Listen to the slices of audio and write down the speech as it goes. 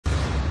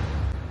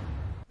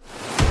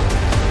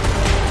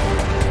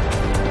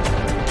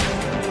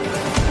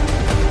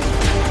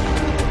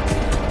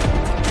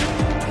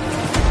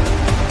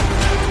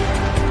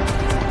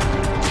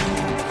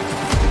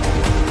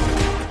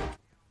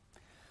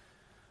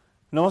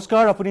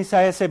নমস্কাৰ আপুনি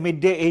চাই আছে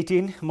মিডডে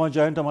 18 মই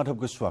জয়ন্ত মাধৱ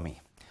গোস্বামী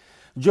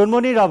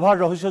জন্মনি ৰাভাৰ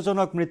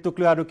ৰহস্যজনক মৃত্যুক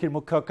লৈ আৰক্ষীৰ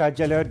মুখ্য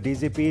কাৰ্যালয়ত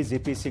ডিজিপি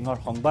জিপি সিঙৰ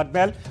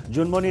সংবাদমেল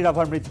জন্মনি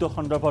ৰাভাৰ মৃত্যু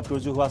সন্দৰ্ভত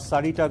ৰুজু হোৱা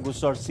 4টা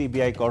গোচৰ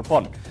সিবিআই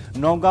কৰ্পণ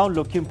নগাঁও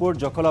লখিমপুৰ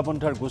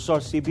জকলাবন্ধাৰ গোচৰ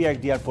সিবিআইক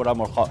দিয়াৰ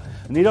পৰামৰ্শ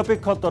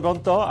নিৰপেক্ষ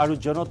তদন্ত আৰু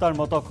জনতাৰ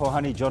মতক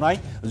সহানি জনাই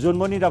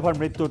জন্মনি ৰাভাৰ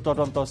মৃত্যুৰ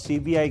তদন্ত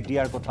সিবিআইক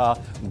দিয়াৰ কথা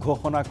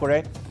ঘোষণা কৰে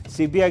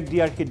সিবিআইক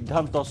দিয়াৰ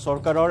সিদ্ধান্ত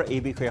চৰকাৰৰ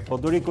এই বিষয়ে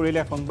সদৰি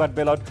কৰিলে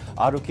সংবাদমেলত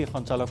আৰক্ষী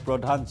সঞ্চালক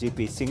প্ৰধান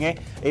জিপি সিঙে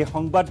এই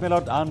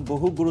সংবাদমেলত আন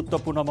বহু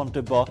গুৰুত্বপূৰ্ণ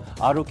মন্তব্য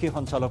আৰক্ষী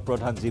সঞ্চালক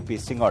প্ৰধান জিপি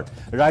সিঙৰ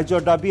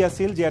ৰাজ্যৰ দাবী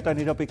আছিল যে এটা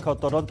নিৰপেক্ষ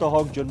তদন্ত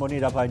হওক জন্মনি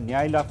ৰাভাই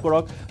ন্যায় লাভ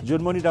কৰক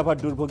জন্মনি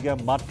ৰাভাৰ দুৰ্ভগীয়া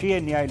মাতৃয়ে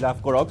ন্যায় লাভ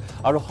কৰক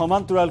আৰু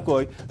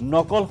সমান্তৰালকৈ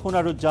নকল সোণ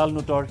আৰু জাল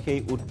নোটৰ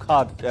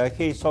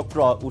সেই চক্ৰ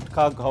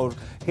উৎখাত হওক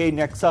সেই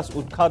নেক্সাছ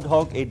উৎখাত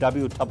হওক এই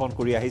দাবী উত্থাপন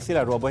কৰি আহিছিল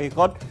আৰু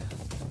অৱশেষত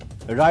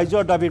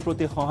ৰাজ্যৰ দাবীৰ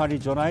প্ৰতি সঁহাৰি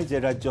জনাই যে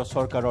ৰাজ্য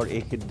চৰকাৰৰ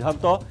এই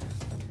সিদ্ধান্ত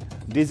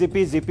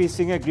ডিজিপি জিপি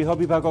সিঙে গৃহ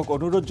বিভাগক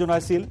অনুৰোধ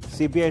জনাইছিল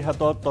সিবিআইৰ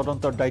হাতত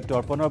তদন্তৰ দায়িত্ব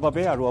অৰ্পণৰ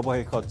বাবে আৰু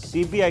অৱশেষত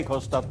সিবিআইক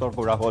হস্তান্তৰ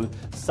কৰা হ'ল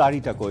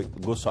 4টাকৈ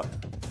গোচৰ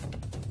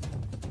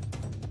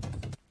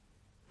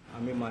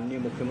আমি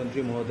মাননীয়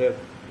মুখ্যমন্ত্ৰী মহোদয়ক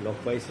লগ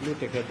পাইছিলোঁ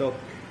তেখেতক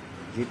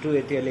যেটো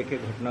এতিয়ালৈকে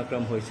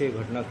ঘটনাক্ৰম হৈছে এই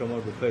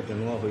ঘটনাক্ৰমৰ বিষয়ে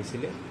জনোৱা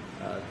হৈছিল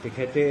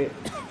তেখেতে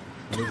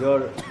নিজৰ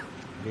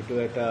যেটো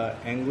এটা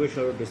এংগুইশ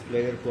আৰু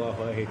ডিসপ্লেয়াৰ কোৱা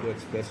হয় হেতু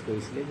এক্সপ্ৰেছ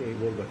কৰিছিল যে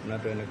এইবোৰ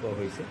ঘটনাটো এনেকুৱা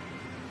হৈছে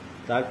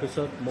তাৰ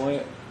পিছত মই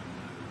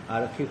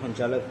আৰক্ষী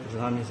সঞ্চালক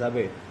প্ৰধান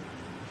হিচাপে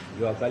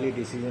যোৱাকালি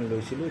ডিসিজন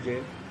লৈছিলোঁ যে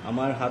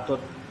আমাৰ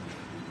হাতত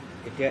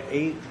এতিয়া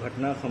এই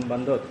ঘটনা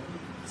সম্বন্ধত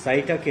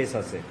 4টা কেছ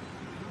আছে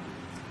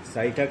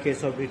 4টা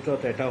কেছৰ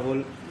ভিতৰত এটা হ'ল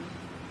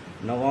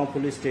Nagaon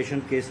police station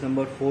cash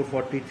number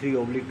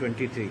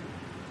 443/23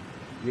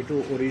 যেটো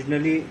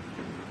অৰিজিনালি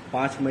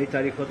 5 মে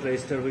তাৰিখত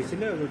ৰেজিষ্টাৰ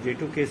হৈছিল আৰু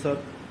যেটো কেছত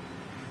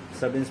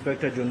sub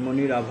inspector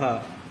Germany Rabha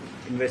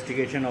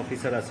investigation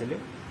officer आसिले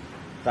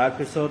तार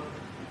पिছত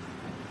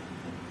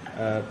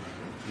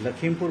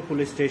लखीमपुर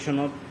पुलिस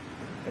स्टेशनत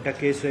এটা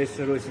কেস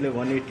ৰেজিষ্টাৰ হৈছিল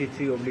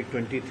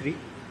 183/23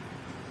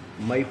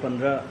 মে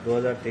 15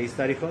 2023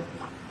 তাৰিখত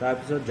তাৰ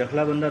পিছত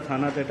জখলাবন্ধা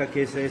থানাত এটা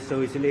কেস ৰেজিষ্টাৰ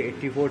হৈছিল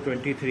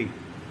 84/23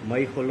 মে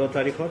 16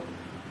 তাৰিখত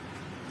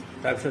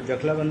তাৰ পিছত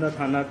জখলাবন্ধা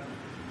থানাত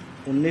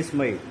 19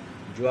 মে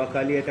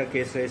যোৱাকালি এটা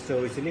কেস ৰেজিষ্টাৰ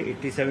হৈছিল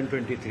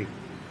 87/23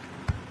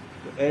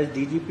 as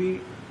DGP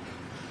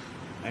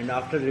and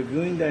after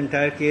reviewing the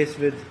entire case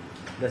with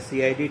the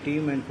CID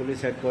team and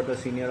police headquarters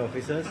senior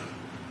officers,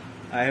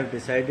 I have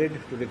decided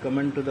to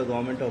recommend to the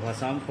government of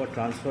Assam for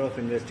transfer of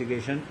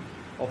investigation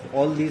of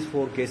all these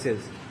 4 cases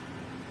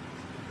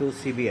to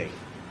CBI.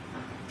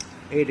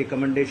 A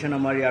recommendation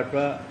amar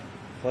yarpra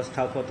first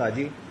half of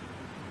aji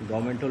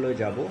government lo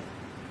jabo.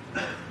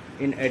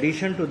 In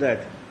addition to that,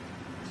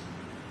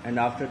 and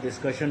after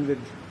discussion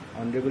with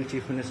Honorable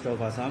Chief Minister of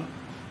Assam,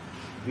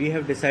 we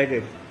have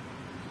decided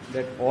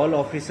that all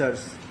officers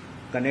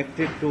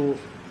connected to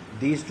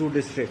these 2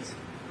 districts,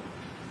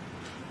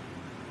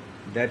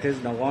 that is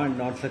Nagaon and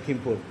North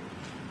Lakhimpur,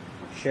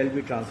 shall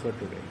be transferred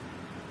today.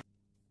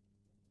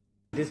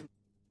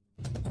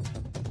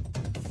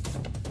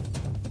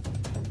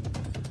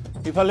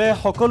 ইফালে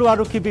সকলো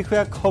আৰক্ষী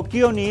বিষয়াক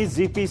হকিয়নি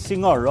GP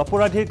সিঙৰ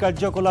অপৰাধীৰ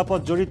কাৰ্যকলাপত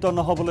জড়িত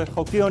নহবলৈ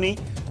হকিয়নি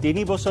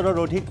 3 বছৰৰ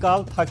অধিক কাল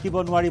থাকিব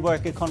নোৱাৰিব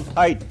একেখন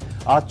ঠাইত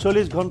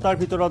 48 ঘণ্টাৰ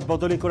ভিতৰত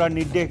বদলি কৰাৰ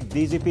নিৰ্দেশ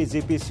ডিজিপি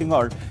জিপি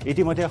সিঙৰ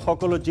ইতিমধ্যে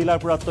সকলো জিলাৰ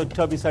পৰা তথ্য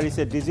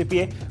বিচাৰিছে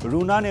ডিজিপিয়ে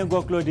ৰুনা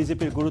নেওগক লৈ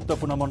ডিজিপিৰ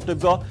গুৰুত্বপূৰ্ণ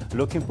মন্তব্য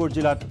লখিমপুৰ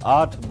জিলাত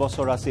 8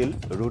 বছৰ আছিল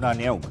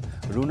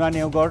ৰুনা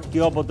নেওগৰ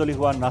কিয় বদলি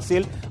হোৱা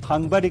নাছিল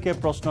সাংবাদিকে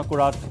প্ৰশ্ন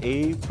কৰাত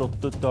এই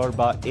প্ৰত্যুত্তৰ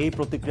বা এই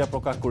প্ৰতিক্ৰিয়া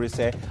প্ৰকাশ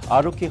কৰিছে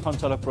আৰক্ষী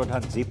সঞ্চালক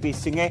প্ৰধান জিপি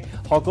সিঙে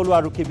সকলো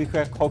আৰক্ষী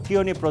বিষয়াক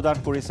হকিয়নি প্ৰদান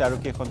কৰিছে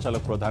আৰক্ষী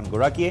সঞ্চালক প্ৰধান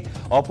গৰাকীয়ে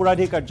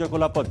অপৰাধী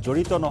কাৰ্যকলাপত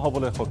জড়িত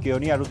নহবলৈ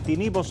হকিয়নি আৰু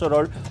 3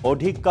 বছৰৰ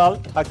অধিক কাল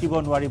থাকিব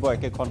নোৱাৰিব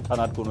একেখন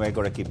থানাত কোনো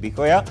এগৰাকী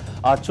বিষয়া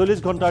 48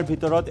 ঘণ্টাৰ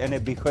ভিতৰত এনে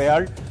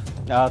বিষয়াৰ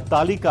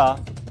তালিকা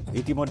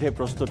ইতিমধ্যে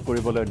প্ৰস্তুত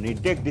কৰিবলৈ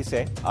নিৰ্দেশ দিছে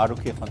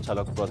আৰক্ষী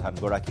সঞ্চালক প্ৰধান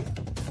গৰাকীয়ে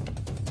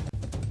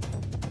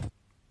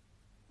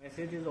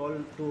Message is all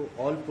to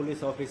all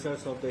police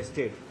officers of the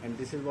state, and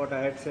this is what I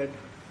had said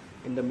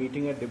in the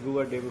meeting at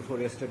Dibrugarh day before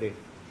yesterday.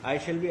 I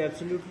shall be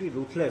absolutely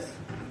ruthless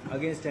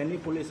against any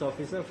police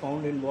officer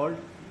found involved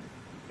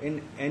in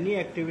any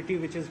activity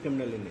which is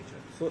criminal in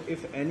nature. So if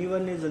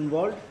anyone is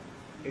involved,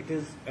 it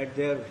is at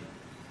their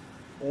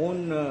own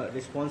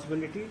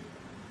responsibility.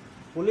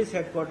 Police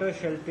headquarters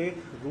shall take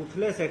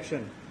ruthless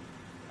action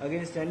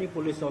against any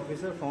police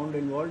officer found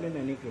involved in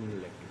any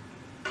criminal activity.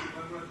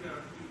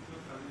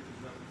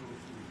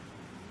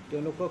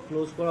 তেওঁলোকক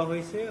close কৰা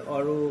হৈছে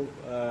আৰু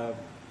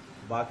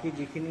বাকি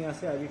যিখিনি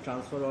আছে আজি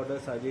transfer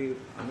অৰ্ডাৰ্ছ আজি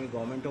আমি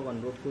গভৰ্ণমেণ্টক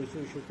অনুৰোধ কৰিছোঁ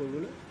ইস্যু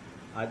কৰিবলৈ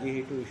আজি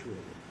হেতু ইস্যু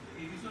হ'ব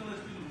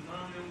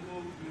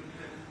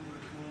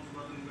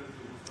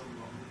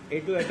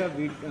এইটো এটা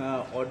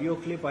অডিঅ'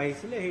 ক্লিপ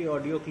আহিছিলে সেই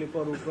অডিঅ'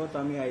 ক্লিপৰ ওপৰত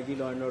আমি আইজি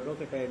ল এণ্ড অৰ্ডাৰক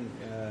এটা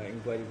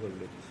ইনকুৱাৰী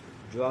কৰিবলৈ দিছোঁ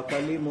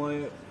যোৱাকালি মই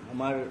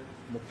আমাৰ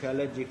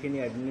মুখ্যালয়ত যিখিনি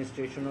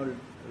এডমিনিষ্ট্ৰেশ্যনৰ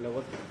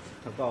লগত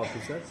থকা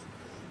অফিচাৰ্ছ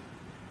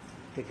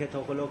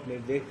তেখেতসকলক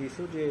নিৰ্দেশ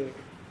দিছোঁ যে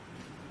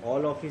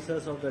all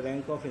officers of the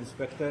rank of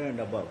inspector and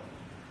above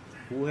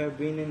who have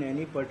been in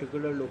any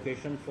particular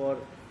location for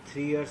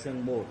 3 years and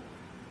more,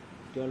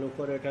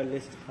 তেওঁলোকৰ এটা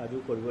লিষ্ট সাজু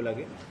কৰিব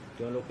লাগে।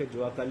 তেওঁলোকে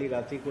যোৱাকালি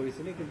ৰাতি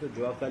কৰিছিলে, কিন্তু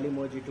যোৱাকালি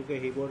মই যিটোকে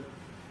সেইবোৰ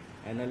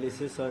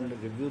এনালিচিছ আৰু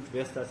ৰিভিউত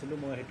ব্যস্ত আছিলোঁ,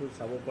 মই সেইটো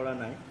চাব পৰা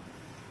নাই।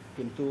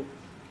 কিন্তু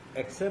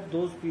except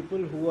those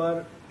people who are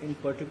in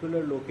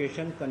particular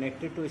location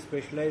connected to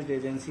specialized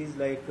agencies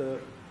like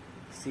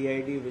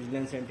CID,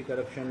 Vigilance,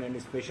 Anti-Corruption and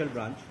Special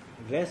Branch,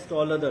 rest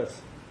all others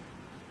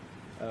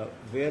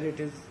where it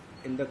is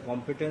in the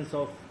competence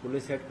of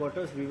police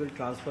headquarters, we will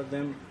transfer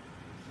them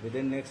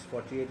within next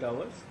 48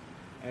 hours,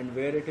 and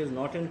where it is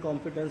not in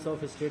competence of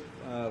state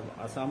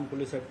Assam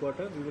police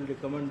headquarters, we will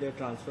recommend their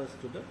transfers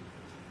to the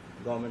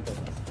government of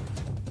Assam.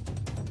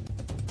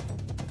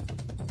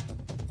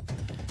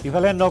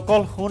 ইফালে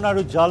নকল সোণ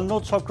আৰু জাল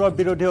note চক্ৰৰ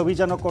বিৰুদ্ধে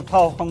অভিযানৰ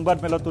কথাও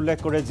সংবাদমেলত উল্লেখ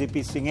কৰে GP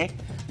সিঙে।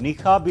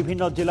 নিশা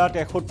বিভিন্ন জিলাত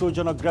 ৭১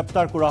 জনক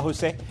গ্ৰেপ্তাৰ কৰা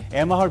হৈছে।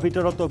 এমাহৰ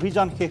ভিতৰত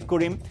অভিযান শেষ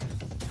কৰিম।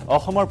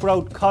 অসমৰ পৰা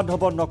উৎখাত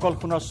হ'ব নকল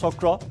সোণৰ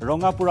চক্ৰ।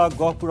 ৰঙাপুৰা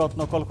গহপুৰত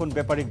নকল সোণ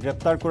বেপাৰীক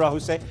গ্ৰেপ্তাৰ কৰা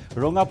হৈছে।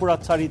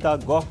 ৰঙাপুৰাত 4টা,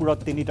 গহপুৰত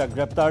 3টা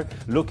গ্ৰেপ্তাৰ।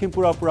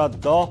 লখিমপুৰৰ পৰা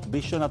 10,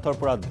 বিশ্বনাথৰ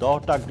পৰা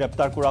 10টা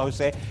গ্ৰেপ্তাৰ কৰা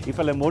হৈছে।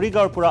 ইফালে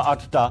মৰিগাঁৱৰ পৰা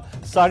 8টা,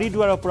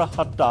 চাৰিদুৱাৰৰ পৰা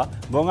 7টা,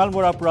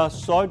 বঙালমৰাৰ পৰা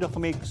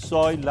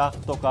 6.6 লাখ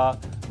টকা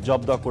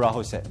জব্দ কৰা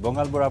হৈছে।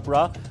 বঙালমৰাৰ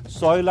পৰা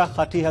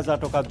 6,60,000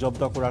 টকা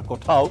জব্দ কৰাৰ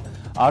কথাও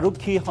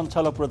আৰক্ষী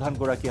সঞ্চালক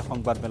প্ৰধানগৰাকীয়ে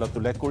সংবাদমেলত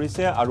উল্লেখ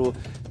কৰিছে আৰু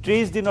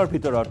 30 দিনৰ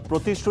ভিতৰত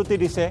প্ৰতিশ্ৰুতি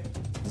দিছে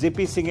GP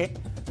সিঙে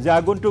যে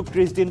আগন্তুক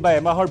 30 দিন বা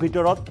এমাহৰ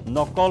ভিতৰত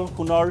নকল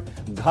সোণৰ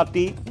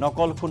ঘাটি,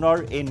 নকল সোণৰ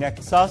এই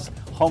নেক্সাছ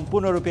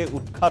সম্পূৰ্ণৰূপে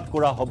উৎখাত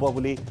কৰা হ'ব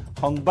বুলি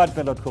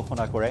সংবাদমেলত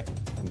ঘোষণা কৰে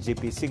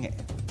GP সিঙে।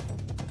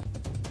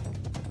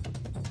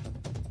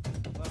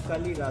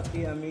 কালি ৰাতি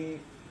আমি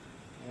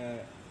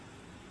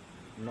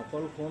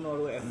নকল সোণ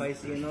আৰু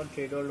FICNৰ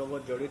ট্ৰেডৰ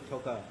লগত জড়িত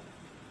থকা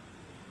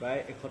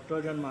প্ৰায়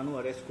 71 জন মানুহ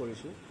এৰেষ্ট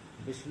কৰিছোঁ।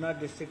 বিশ্বনাথ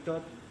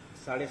ডিষ্ট্ৰিক্টত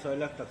 6.5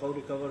 লাখ টকাও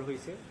ৰিকভাৰ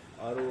হৈছে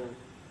আৰু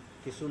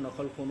কিছু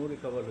নকল সোণো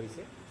ৰিকভাৰ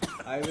হৈছে।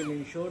 I will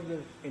ensure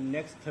that in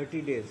next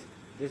 30 days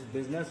this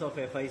business of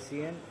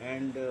FICN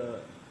and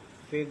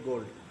fake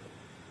gold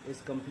is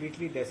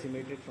completely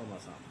decimated from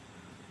Assam.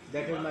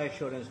 That is my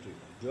assurance to you.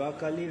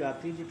 যোৱাকালি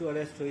ৰাতি যিটো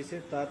এৰেষ্ট হৈছে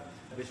তাত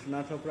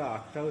বিশ্বনাথৰ পৰা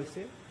 8টা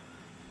হৈছে,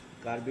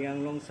 কাৰ্বি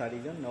আংলং 4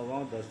 জন,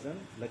 নগাঁও 10 জন,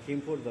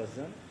 লখিমপুৰ 10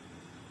 জন,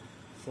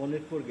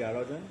 শোণিতপুৰ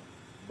 11 জন,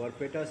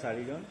 বৰপেটা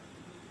 4 জন,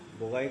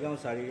 বগাইগাঁও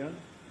 4 জন,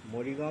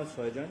 মৰিগাঁও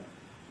 6 জন,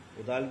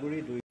 ওদালগুৰি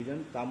 2 জন,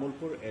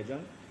 তামুলপুৰ 1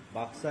 জন,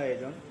 বাক্সা 1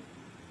 জন,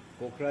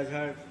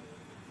 কোকৰাঝাৰ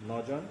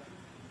 9 জন,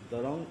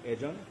 দৰং 1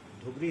 জন,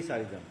 ধুবুৰী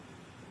 4 জন,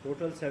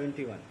 total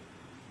 71.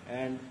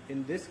 And in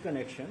this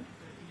connection,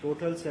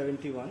 total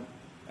 71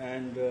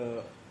 and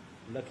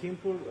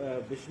Lakhimpur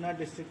Biswanath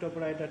ডিষ্ট্ৰিক্টৰ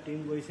পৰা এটা টিম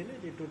গৈছিলে,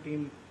 যিটো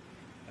টিম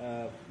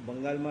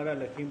বংগালমাৰা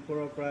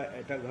লখিমপুৰৰ পৰা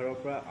এটা ঘৰৰ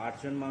পৰা 8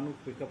 জন মানুহ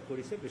পিক আপ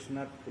কৰিছে,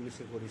 বিশ্বনাথ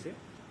পুলিচে কৰিছে।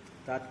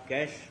 তাত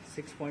cash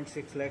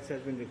 6.6 lakhs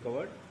has been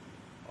recovered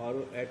আৰু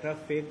এটা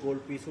ফেক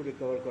গোল্ড পিছো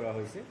ৰিকভাৰ কৰা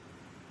হৈছে।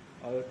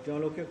 আৰু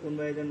তেওঁলোকে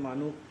কোনোবা এজন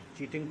মানুহ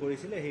চিটিং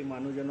কৰিছিলে, সেই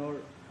মানুহজনৰ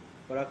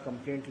পৰা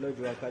কমপ্লেইণ্ট লৈ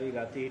যোৱাকালি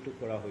ৰাতি এইটো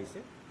কৰা হৈছে।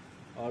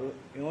 আৰু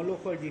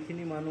এওঁলোকৰ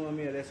যিখিনি মানুহ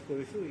আমি এৰেষ্ট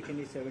কৰিছোঁ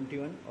এইখিনি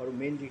 71 আৰু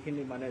মেইন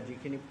যিখিনি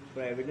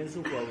প্ৰায় এভিডেঞ্চো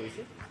পোৱা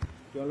গৈছে,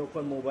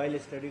 তেওঁলোকৰ মোবাইল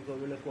ষ্টাডি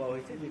কৰিবলৈ কোৱা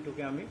হৈছে,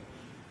 যিটোকে আমি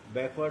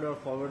বেকৱাৰ্ড আৰু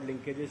ফৰৱাৰ্ড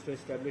লিংকেজেছ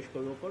এষ্টাব্লিছ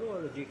কৰিব পাৰোঁ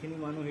আৰু যিখিনি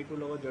মানুহ সেইটোৰ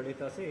লগত জড়িত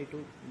আছে সেইটো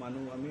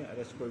মানুহ আমি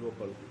এৰেষ্ট কৰিব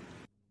পাৰোঁ।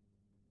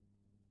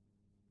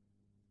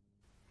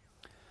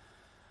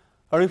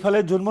 আৰু ইফালে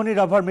জোনমণি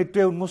ৰাভাৰ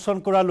মৃত্যুৱে উন্মোচন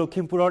কৰা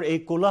লখিমপুৰৰ এই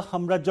কলা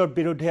সাম্ৰাজ্যৰ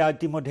বিৰুদ্ধে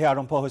ইতিমধ্যে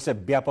আৰম্ভ হৈছে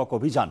ব্যাপক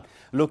অভিযান।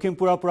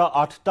 লখিমপুৰৰ পৰা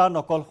 8টা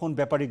নকল সোণ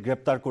বেপাৰীক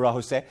গ্ৰেপ্তাৰ কৰা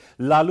হৈছে।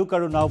 লালুক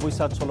আৰু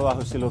নাওবৈচাত চলোৱা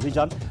হৈছিল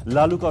অভিযান।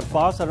 লালুকত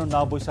 5 আৰু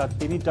নাওবৈচাত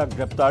 3টা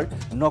গ্ৰেপ্তাৰ।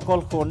 নকল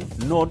সোণ,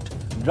 নোট,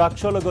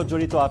 ড্ৰাগছৰ লগত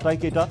জড়িত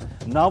আটাইকেইটা।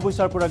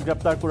 নাওবৈচাৰ পৰা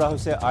গ্ৰেপ্তাৰ কৰা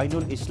হৈছে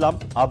আইনুল ইছলাম,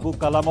 আবু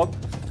কালামক,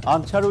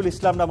 আনচাৰুল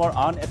ইছলাম নামৰ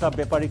আন এটা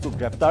বেপাৰীকো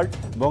গ্ৰেপ্তাৰ।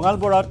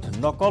 বঙালমৰাত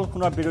নকল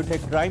সোণৰ বিৰুদ্ধে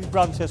ক্ৰাইম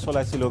ব্ৰাঞ্চে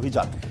চলাইছিল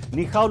অভিযান।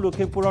 নিশাও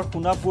লখিমপুৰৰ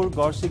সোণাপুৰ,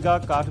 গড়চিগা,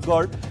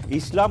 কাঠগড়,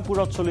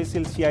 ইছলামপুৰত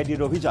চলিছিল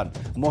CIDৰ অভিযান।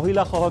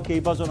 মহিলাসহ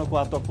কেইবাজনকো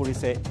আটক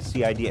কৰিছে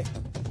CIDয়ে।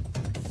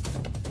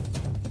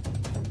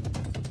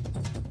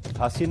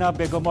 হাছিনা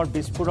বেগমৰ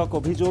বিস্ফোৰক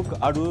অভিযোগ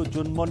আৰু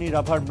জোনমণি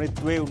ৰাভাৰ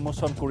মৃত্যুৱে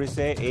উন্মোচন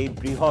কৰিছে এই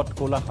বৃহৎ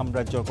কলা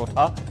সাম্ৰাজ্যৰ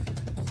কথা।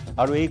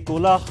 আৰু এই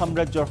কলা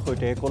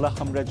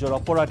সাম্ৰাজ্যৰ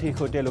অপৰাধীৰ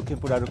সৈতে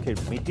লখিমপুৰ আৰক্ষীৰ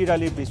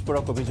মিতিৰালিৰ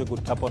বিস্ফোৰক অভিযোগ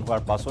উত্থাপন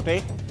হোৱাৰ পাছতে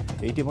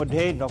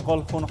ইতিমধ্যে নকল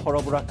সোণ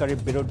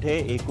সৰবৰাহকাৰীৰ বিৰুদ্ধে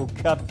এই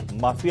কুখ্যাত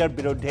মাফিয়াৰ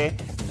বিৰুদ্ধে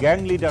গ্যাং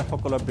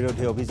লিডাৰসকলৰ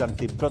বিৰুদ্ধে অভিযান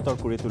তীব্ৰতৰ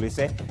কৰি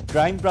তুলিছে।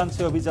 ক্ৰাইম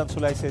ব্ৰাঞ্চে অভিযান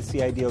চলাইছে,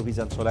 CIDয়ে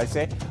অভিযান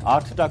চলাইছে।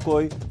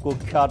 8টাকৈ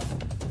কুখ্যাত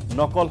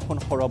নকল সোণ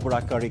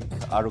সৰবৰাহকাৰীক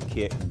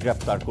আৰক্ষীয়ে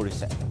গ্ৰেপ্তাৰ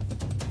কৰিছে।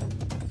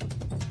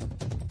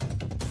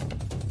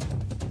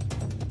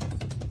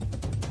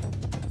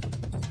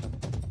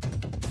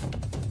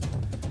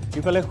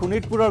 ইফালে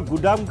শোণিতপুৰৰ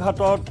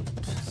গুদামঘাটত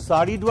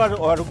চাৰিদুৱাৰ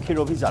আৰক্ষীৰ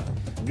অভিযান।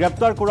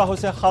 গ্ৰেপ্তাৰ কৰা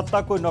হৈছে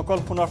 7টাকৈ নকল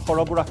সোণৰ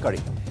সৰবৰাহকাৰী।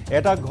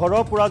 এটা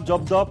ঘৰৰ পৰা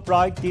জব্দ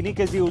প্ৰায় 3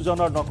 কেজি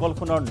ওজনৰ নকল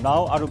সোণৰ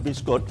নাও আৰু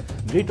বিস্কুট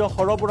ধৃত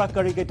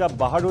সৰবৰাহকাৰীকেইটা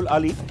বাহাৰুল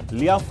আলী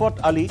লিয়াফত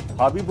আলী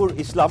হাবিবুৰ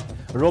ইছলাম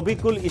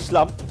ৰবিকুল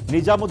ইছলাম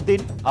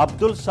নিজামুদ্দিন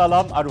আব্দুল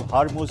সালাম আৰু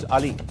হাৰমুজ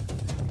আলী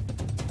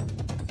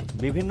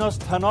বিভিন্ন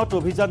স্থানত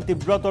অভিযান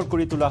তীব্ৰতৰ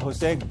কৰি তোলা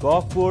হৈছে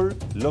গহপুৰ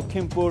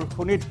লখিমপুৰ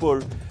শোণিতপুৰ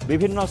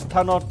বিভিন্ন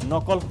স্থানত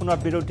নকল সোণৰ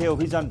বিৰুদ্ধে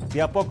অভিযান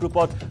ব্যাপক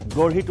ৰূপত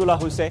গঢ়ি তোলা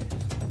হৈছে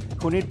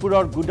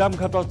শোণিতপুৰৰ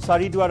গুদামঘাটত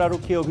চাৰিদুৱাৰ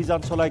আৰক্ষী অভিযান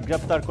চলাই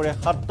গ্ৰেপ্তাৰ কৰে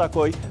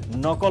 7টাকৈ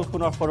নকল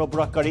সোণৰ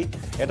সৰবৰাহকাৰী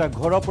এটা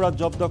ঘৰৰ পৰা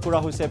জব্দ কৰা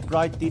হৈছে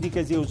প্ৰায় 3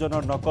 কেজি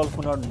ওজনৰ নকল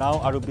সোণৰ নাও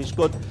আৰু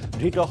বিস্কুট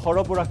ধৃত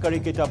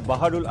সৰবৰাহকাৰীকেইটা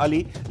বাহাৰুল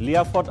আলী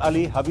লিয়াফত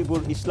আলী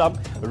হাবিবুৰ ইছলাম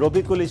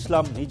ৰবিকুল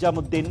ইছলাম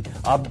নিজামুদ্দিন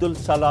আব্দুল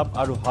সালাম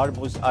আৰু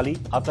হাৰমুজ আলী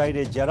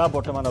আটাইৰে জেৰা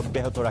বৰ্তমান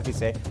অব্যাহত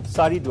ৰাখিছে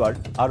চাৰিদুৱাৰ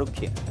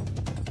আৰক্ষীয়ে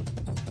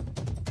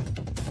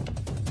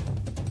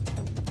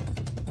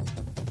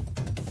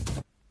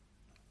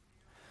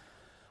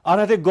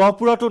আনহাতে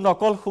গহপুৰতো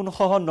নকল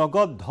সোণসহ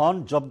নগদ ধন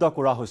জব্দ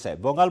কৰা হৈছে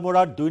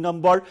বঙালমৰাৰ 2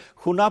 নম্বৰ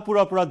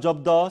সোণাপুৰৰ পৰা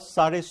জব্দ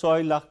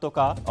 6.5 লাখ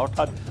টকা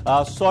অৰ্থাৎ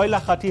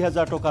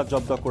 6,60,000 টকা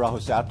জব্দ কৰা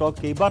হৈছে আটক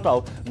কেইবাটাও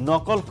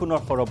নকল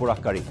সোণৰ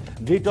সৰবৰাহকাৰী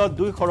ধৃত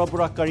 2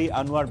 সৰবৰাহকাৰী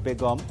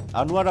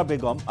আনোৱাৰা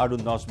বেগম আৰু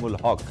নজমুল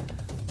হক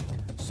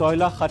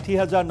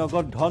 6,60,000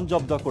 নগদ ধন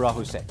জব্দ কৰা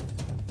হৈছে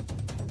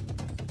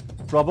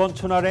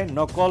প্ৰবঞ্চনাৰে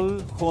নকল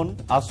সোণ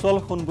আসল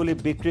সোণ বুলি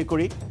বিক্ৰী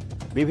কৰি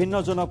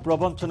বিভিন্নজনক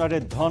প্ৰবঞ্চনাৰে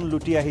ধন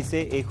লুটি আহিছে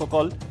এই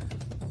সকল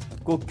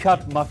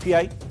কুখ্যাত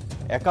মাফিয়াই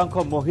একাংশ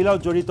মহিলাও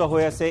জড়িত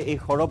হৈ আছে এই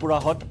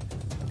সৰবৰাহত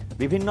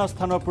বিভিন্ন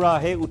স্থানৰ পৰা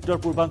আহে উত্তৰ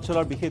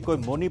পূৰ্বাঞ্চলৰ বিশেষকৈ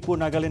মণিপুৰ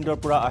নাগালেণ্ডৰ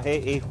পৰা আহে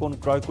এই সোণ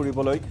ক্ৰয়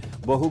কৰিবলৈ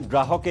বহু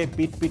গ্ৰাহকে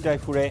পিটপিটাই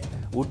ফুৰে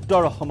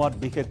উত্তৰ অসমত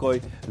বিশেষকৈ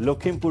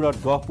লখিমপুৰত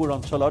গহপুৰ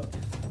অঞ্চলত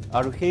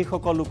আৰু সেই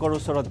সকল লোকৰ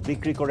ওচৰত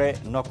বিক্ৰী কৰে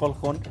নকল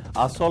সোণ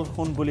আসল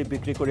সোণ বুলি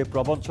বিক্ৰী কৰি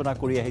প্ৰবঞ্চনা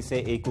কৰি আহিছে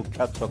এই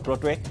কুখ্যাত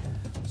চক্ৰটোৱে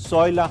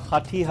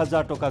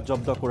 6,60,000 টকা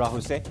জব্দ কৰা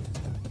হৈছে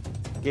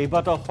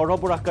কেইবাটাও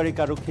সৰবৰাহকাৰীক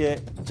আৰক্ষীয়ে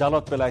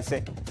জালত পেলাইছে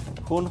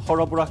সোণ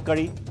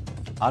সৰবৰাহকাৰী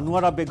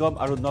আনোৱাৰা বেগম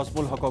আৰু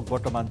নজমুল হকক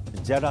বৰ্তমান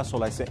জেৰা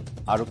চলাইছে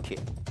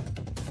আৰক্ষীয়ে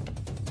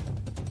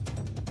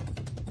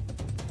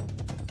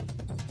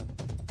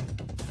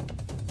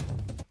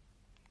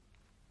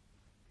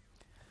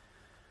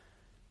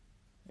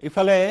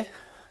ইফালে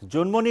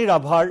জন্মনী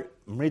ৰাভাৰ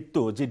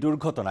মৃত্যু যি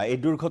দুৰ্ঘটনা এই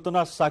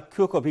দুৰ্ঘটনাৰ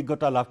সাক্ষীক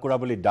অভিজ্ঞতা লাভ কৰা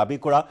বুলি দাবী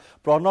কৰা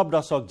প্ৰণৱ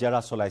দাসক জেৰা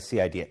চলাই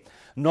চিআইডিয়ে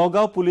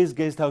নগাঁও পুলিচ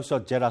গেষ্ট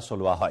হাউচত জেৰা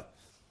চলোৱা হয়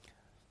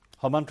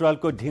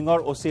সমান্তৰালকৈ ঢিঙৰ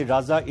ওচি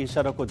ৰাজা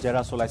ইৰছাদকো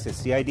জেৰা চলাইছে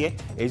চিআইডিয়ে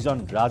এইজন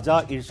ৰাজা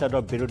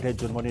ইৰছাদৰ বিৰুদ্ধে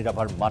জন্মনী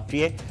ৰাভাৰ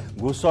মাতৃয়ে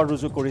গোচৰ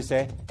ৰুজু কৰিছে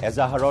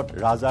এজাহাৰত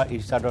ৰাজা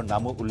ইৰছাদৰ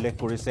নামো উল্লেখ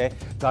কৰিছে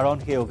কাৰণ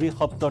সেই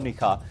অভিশপ্ত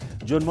নিশা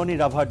জন্মনী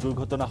ৰাভাৰ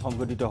দুৰ্ঘটনা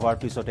সংঘটিত হোৱাৰ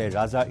পিছতে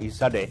ৰাজা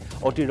ইৰছাদে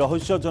অতি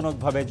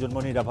ৰহস্যজনকভাৱে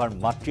জন্মনী ৰাভাৰ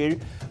মাতৃৰ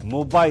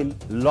মোবাইল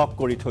লক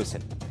কৰি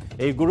থৈছিল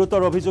এই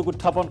গুৰুতৰ অভিযোগ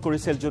উত্থাপন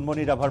কৰিছিল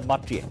জন্মনী ৰাভাৰ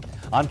মাতৃয়ে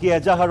আনকি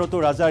এজাহাৰতো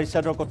ৰাজা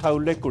ইৰছাদৰ কথা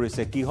উল্লেখ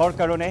কৰিছে কিহৰ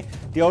কাৰণে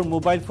তেওঁৰ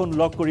মোবাইল ফোন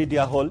লক কৰি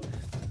দিয়া হ'ল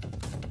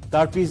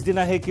তাৰ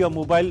পিছদিনাহে কিয়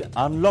মোবাইল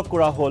আনলক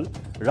কৰা হ'ল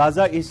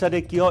ৰাজা ইৰছাদে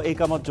কিয় এই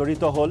কামত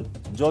জড়িত হ'ল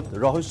য'ত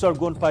ৰহস্যৰ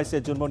গুণ পাইছে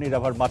জন্মনী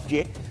ৰাভাৰ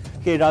মাতৃয়ে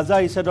সেই ৰাজা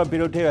ইৰছাদৰ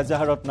বিৰুদ্ধে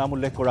এজাহাৰত নাম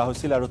উল্লেখ কৰা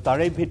হৈছিল আৰু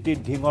তাৰে ভিত্তিত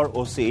ঢিঙৰ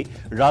ওচি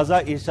ৰাজা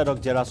ইৰছাদক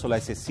জেৰা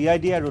চলাইছে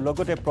চিআইডি আৰু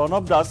লগতে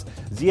প্ৰণৱ দাস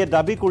যিয়ে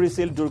দাবী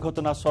কৰিছিল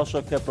দুৰ্ঘটনা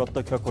স্বচক্ষে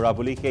প্ৰত্যক্ষ কৰা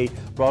বুলি সেই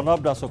প্ৰণৱ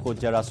দাসকো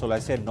জেৰা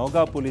চলাইছে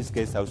নগাঁও পুলিচ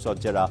গেষ্ট হাউচত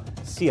জেৰা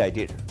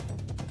চিআইডিৰ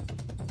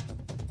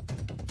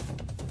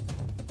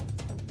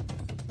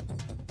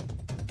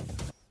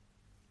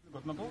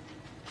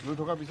ৰৈ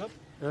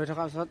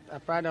থকাৰ পিছত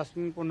প্ৰায়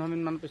 10-15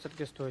 মিনিটমান পিছত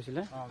কেছটো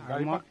হৈছিলে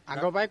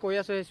আগৰ পৰাই কৈ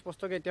আছো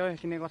স্পষ্টকৈ এতিয়াও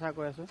সেইখিনি কথা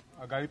কৈ আছো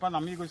গাড়ীৰ পৰা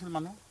নামি গৈছিল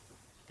মানুহ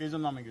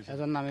কেইজন নামি গৈছিল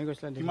এজন নামি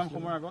গৈছিল কিমান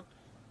সময় আগত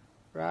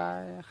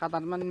প্ৰায়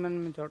 7-8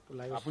 মিনিটত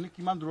ওলাই গৈছিল আপুনি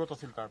কিমান দূৰত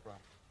আছিল তাৰ পৰা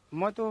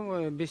মইতো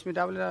 20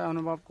 মিটাৰ বুলি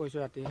অনুভৱ কৰিছো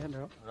ৰাতিহে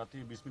ধৰক ৰাতি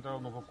 20 মিটাৰ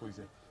অনুভৱ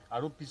কৰিছে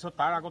আৰু পিছত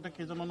তাৰ আগতে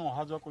কেইজন মানুহ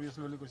অহা যোৱা কৰি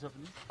আছিল বুলি কৈছে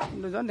আপুনি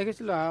দুজন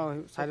দেখিছিলো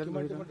সাইডত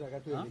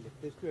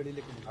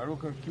আৰু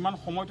কিমান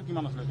সময়টো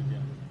কিমান আছিল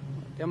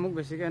তেতিয়া মোক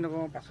বেছিকে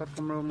এনেকুৱা পাছত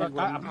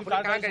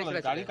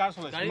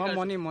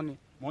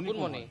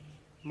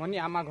মণি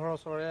আমাৰ ঘৰৰ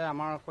ওচৰৰে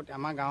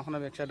আমাৰ গাঁওখনৰ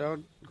বেক চাইডৰ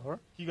ঘৰ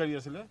কি গাড়ী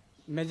আছিলে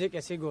মেজিক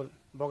এচি গ'ল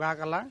বগা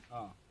কালাৰ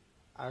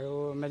আৰু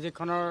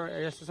মেজিকখনৰ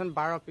ৰেজিষ্ট্ৰেশ্যন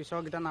 12 পিছৰ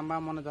গীতা নাম্বাৰ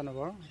মই নাজানো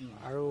বাৰু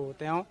আৰু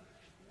তেওঁ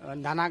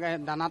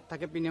দানাত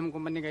থাকে প্ৰিমিয়াম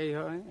কোম্পানী গাড়ী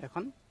হয়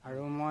এখন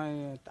আৰু মই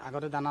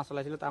আগতে দানা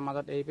চলাইছিলো তাৰ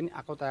মাজত এৰি পিনি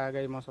আকৌ তাৰ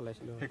গাড়ী মই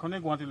চলাইছিলো সেইখনে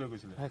গুৱাহাটী লৈ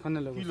গৈছিল সেইখনে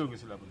লৈ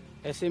গৈছিল আপুনি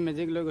এচি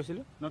মেজিক লৈ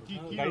গৈছিলো কি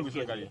লৈ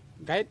গৈছিল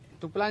গাড়ীত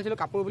টোপোলা আনিছিলো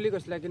কাপোৰ বুলি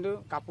কৈছিলে কিন্তু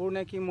কাপোৰ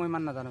নে কি মই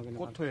ইমান নাজানো কিন্তু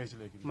ক'ত থৈ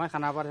আহিছিলে মই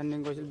খানাপাৰাত হেণ্ডিং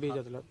কৰিছিলো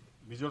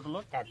ব্ৰিজৰ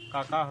তলত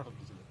কাৰ হাতত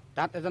দিছিলে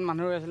তাত এজন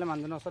মানুহ ৰৈ আছিলে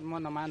মানুহজনৰ ওচৰত মই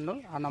নমাই আনিলো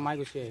আৰু নমাই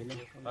গুচি আহিলো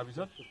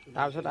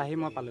তাৰপিছত আহি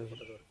মই পালো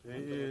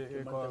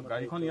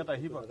গাড়ীখন ইয়াত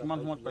আহি কিমান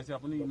সময়ত পাইছে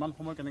আপুনি ইমান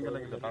সময় কেনেকে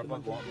লাগিলে তাৰ পৰা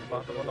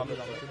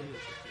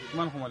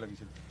কিমান সময়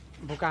লাগিছিল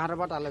বোকাহাটৰ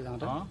পৰা তালৈ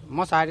যাওঁতে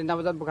মই 3:30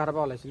 বজাত বোকাহাটৰ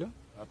পৰা ওলাইছিলো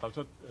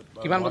তাৰপিছত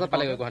কিমান বজাত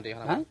পালেগৈ গুৱাহাটী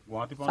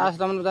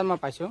 7:30 বজাত মই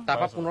পাইছো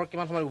তাৰপৰা পুনৰ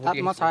কিমান সময় তাত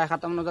মই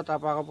 7:30 বজাত তাৰ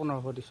পৰা আকৌ পুনৰ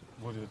উভতিছো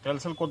তেল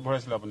চেল ক'ত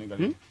ভৰাইছিলে আপুনি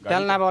গাড়ী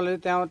তেল নাই অলৰেডি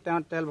তেওঁ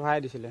তেল ভৰাই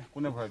দিছিলে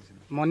কোনে ভৰাই দিছিলে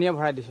মণিয়ে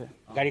ভৰাই দিছে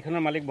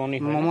গাড়ীখনৰ মালিক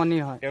মণি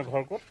হয় তেওঁৰ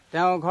ঘৰ ক'ত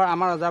তেওঁৰ ঘৰ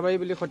আমাৰ ৰজাবাৰী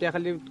বুলি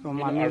খটিয়াখালি আমি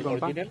গম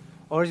পাওঁ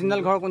অৰিজিনেল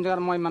ঘৰ কোন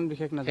জেগাত মই ইমান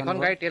বিশেষ নাজানো এখন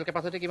গাড়ী তেল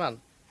কেপাচিটি কিমান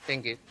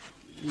টেংকি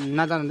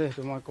নাজানো দেই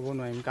সেইটো মই ক'ব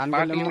নোৱাৰিম কাৰণ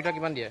কিলোমিটাৰ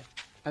কিমান দিয়ে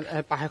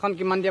সেইখন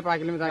কিমান দিয়ে পাৰ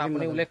কিলোমিটাৰ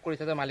আপুনি উল্লেখ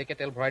কৰিছে যে মালিকে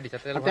তেল ভৰাই দিছে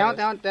তেওঁ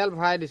তেল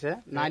ভৰাই দিছে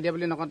নাই দিয়া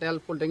বুলি নকওঁ তেল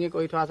ফুল টেংকি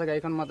কৰি থোৱা আছে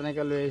গাড়ীখন মই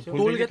তেনেকে লৈ আহিছো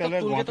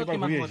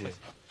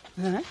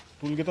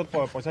টুল গেটত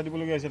পইচা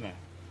দিবলগীয়া হৈছে নাই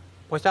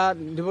পইচা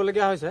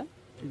দিবলগীয়া হৈছে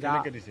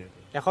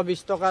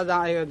 120 টকা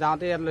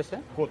যাওঁতে ইয়াত লৈছে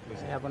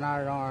আপোনাৰ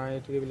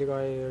এইটো কি বুলি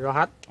কয়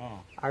ৰহাত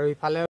আৰু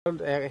ইফালে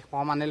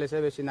কম আনি লৈছে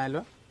বেছি নাই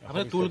লোৱা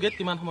আপুনি টুল গেট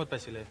কিমান সময়ত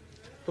পাইছিলে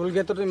টুল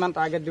গেটত ইমান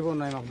টাৰ্গেট দিব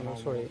নোৱাৰিম আপোনাক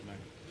চৰি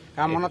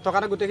কাৰণ মনত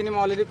থকাটো গোটেইখিনি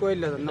মই অলৰেডি কৰি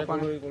দিলো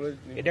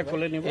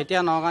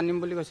এতিয়া নগাঁও নিম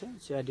বুলি কৈছে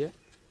চিআইডিয়ে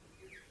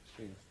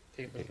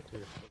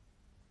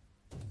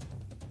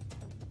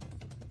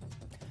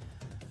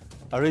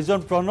আৰু এজন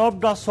প্ৰণৱ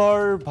দাসৰ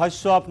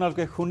ভাষ্য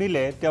আপোনালোকে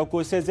শুনিলে তেওঁ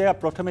কৈছে যে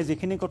প্ৰথমে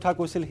যিখিনি কথা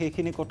কৈছিল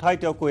সেইখিনি কথাই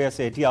তেওঁ কৈ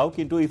আছে এতিয়াও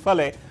কিন্তু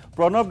ইফালে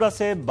প্ৰণৱ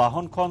দাসে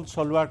বাহনখন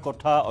চলোৱাৰ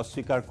কথা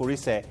অস্বীকাৰ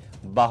কৰিছে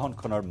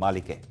বাহনখনৰ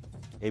মালিকে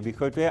এই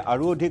বিষয়টোৱে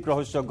আৰু অধিক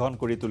ৰহস্য ঘন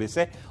কৰি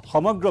তুলিছে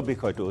সমগ্ৰ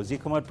বিষয়টো যি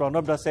সময়ত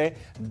প্ৰণৱ দাসে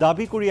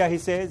দাবী কৰি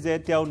আহিছে যে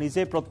তেওঁ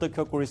নিজে প্ৰত্যক্ষ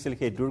কৰিছিল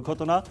সেই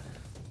দুৰ্ঘটনা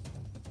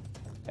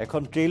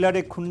এখন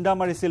ট্ৰেইলাৰে খুন্দা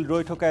মাৰিছিল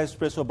ৰৈ থকা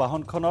এক্সপ্ৰেছো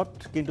বাহনখনত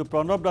কিন্তু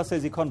প্ৰণৱ দাসে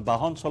যিখন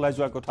বাহন চলাই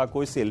যোৱাৰ কথা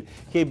কৈছিল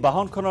সেই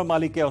বাহনখনৰ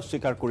মালিকে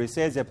অস্বীকাৰ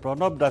কৰিছে যে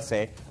প্ৰণৱ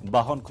দাসে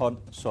বাহনখন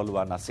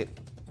চলোৱা নাছিল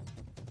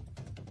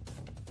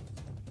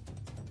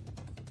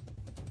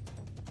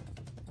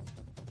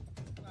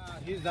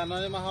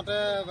জানুৱাৰী মাহতে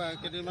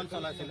কেইদিনমান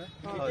চলাইছিলে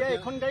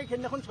এখন গাড়ী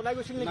সেইদিনাখন চলাই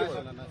গৈছিল নেকি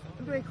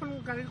কিন্তু এইখন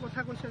গাড়ীৰ কথা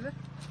কৈছে যে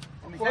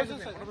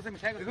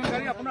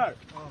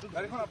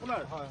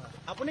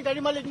আপুনি গাড়ী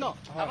মালিক ন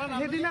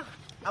সেইদিনা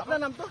আপোনাৰ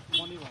নামটো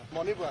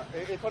মণিপুৰা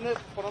এইখনে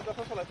প্ৰণৱ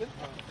দাসে চলাইছিল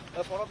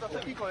প্ৰণৱ দাসে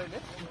কি কৰে নে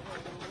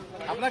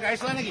আপোনাৰ গাড়ী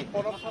চলাই নেকি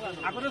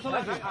আগতে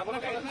চলাইছিল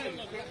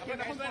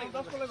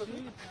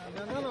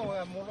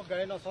মোৰ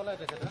গাড়ী নচলাই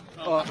তেখেতে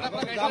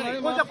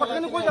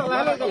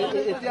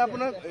এতিয়া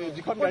আপোনাৰ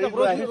যিখন গাড়ী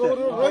লৈ আহিছে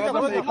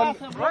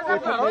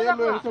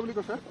বুলি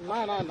কৈছে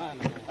নাই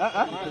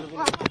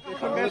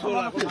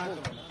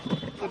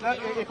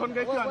এখন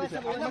গাড়ী কিয় আনিছে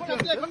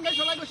এখন গাড়ী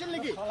চলাই গৈছিল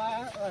নেকি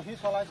সি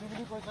চলাইছিল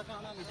বুলি কৈছে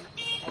কাৰণে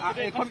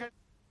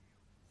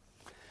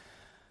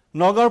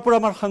নগৰৰ পৰা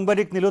আমাৰ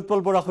সাংবাদিক নীলোৎপল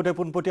বৰাৰ সৈতে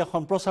পোনপটীয়া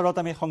সম্প্ৰচাৰত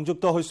আমি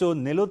সংযুক্ত হৈছো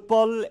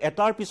নীলোৎপল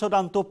এটাৰ পিছত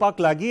আনটোপাক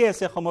লাগি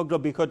আছে সমগ্ৰ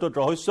বিষয়টোত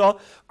ৰহস্য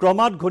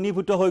ক্ৰমাৎ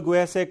ঘনীভূত হৈ গৈ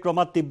আছে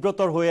ক্ৰমাৎ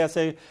তীব্ৰতৰ হৈ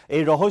আছে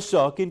এই ৰহস্য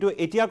কিন্তু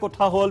এতিয়া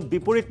কথা হ'ল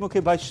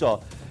বিপৰীতমুখী ভাষ্য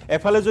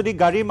এফালে যদি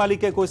গাড়ীৰ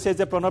মালিকে কৈছে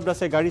যে প্ৰণৱ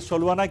দাসে গাড়ী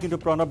চলোৱা নাই কিন্তু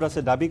প্ৰণৱ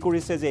দাসে দাবী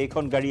কৰিছে যে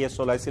এইখন গাড়ীয়ে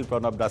চলাইছিল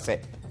প্ৰণৱ দাসে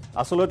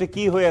আসলতে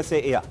কি হৈ আছে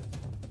এয়া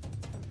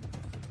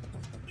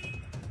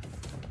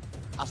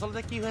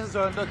আসলতে কি হৈছে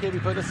জয়ন্ত সেই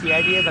বিষয়টো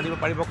চিআইডিয়ে জানিব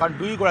পাৰিব কাৰণ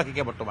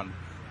দুয়োগৰাকীকে বৰ্তমান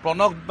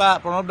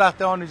প্ৰণৱ দাস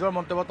তেওঁৰ নিজৰ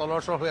মন্তব্য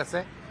তলৰচৰ হৈ আছে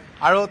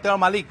আৰু তেওঁৰ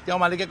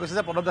মালিকে কৈছে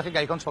যে প্ৰণৱ দাসে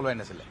গাড়ীখন চলোৱাই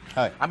নাছিলে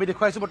আমি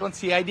দেখুৱাইছো বৰ্তমান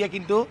চিআইডিয়ে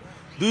কিন্তু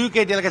দুয়োকে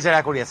এতিয়ালৈকে জেৰা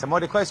কৰি আছে মই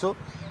দেখুৱাইছো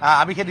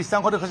আমি সেই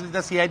দৃশ্যাংশ দেখুৱাইছো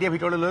যেতিয়া চিআইডিয়ে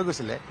ভিতৰলৈ লৈ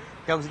গৈছিলে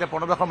তেওঁক যেতিয়া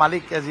প্ৰণৱ দাসৰ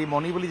মালিক যি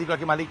মণি বুলি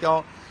যিগৰাকী মালিক তেওঁ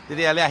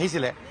যেতিয়া ইয়ালৈ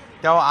আহিছিলে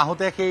তেওঁ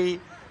আহোঁতে সেই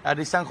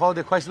দৃশ্যাংশ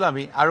দেখুৱাইছিলো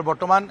আমি আৰু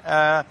বৰ্তমান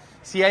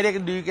চিআইডিয়ে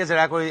কিন্তু দুয়োকে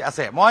জেৰা কৰি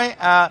আছে মই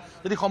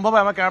যদি সম্ভৱ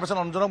হয় আমাৰ কেমেৰা পাৰ্চন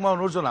অঞ্জনক মই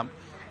অনুৰোধ জনাম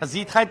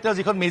যি ঠাইত তেওঁ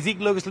যিখন মেজিক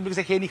লৈ গৈছিল বুলি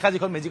কৈছে সেই নিশা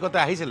যিখন মেজিকতে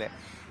আহিছিলে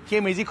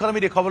সেই মেজিকখন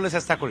আমি দেখুৱাবলৈ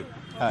চেষ্টা কৰিম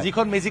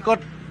যিখন মেজিকত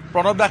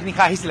প্ৰণৱ দাস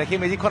নিশা আহিছিলে সেই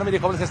মেজিকখন আমি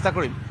দেখুৱাবলৈ চেষ্টা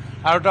কৰিম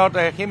আৰু তাত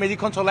সেই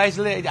মেজিকখন চলাই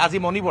আহিছিলে আজি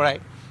মণি বৰাই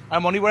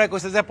আৰু মণি বৰাই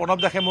কৈছে যে প্ৰণৱ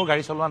দাসে মোৰ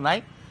গাড়ী চলোৱা নাই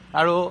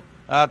আৰু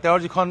তেওঁৰ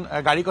যিখন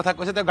গাড়ীৰ কথা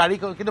কৈছে তেওঁ গাড়ী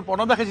কিন্তু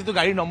প্ৰণৱ দাসে যিটো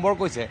গাড়ীৰ নম্বৰ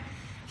কৈছে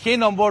সেই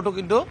নম্বৰটো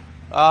কিন্তু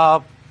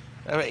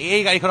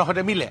এই গাড়ীখনৰ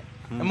সৈতে মিলে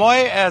মই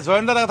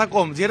জয়ন্ত দাৰ কথা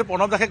ক'ম যিহেতু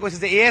প্ৰণৱ দাসে কৈছে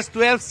যে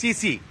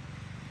AS12CC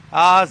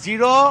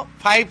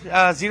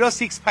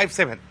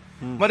 0657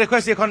 মই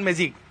দেখুৱাইছো এখন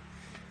মেজিক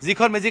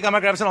যিখন মেজিক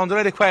আমাৰ গ্ৰামীণ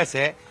অঞ্চলে দেখুৱাই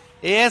আছে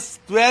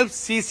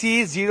AS12CC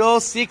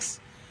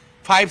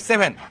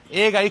 0657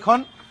 এই গাড়ীখন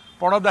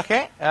প্ৰণৱ দাসে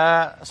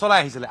চলাই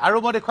আহিছিলে আৰু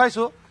মই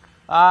দেখুৱাইছো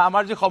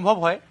আমাৰ যি সম্ভৱ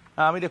হয়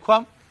আমি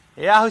দেখুৱাম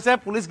এয়া হৈছে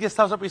পুলিচ গেষ্ট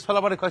হাউচৰ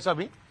পিছফালৰ পৰা দেখুৱাইছো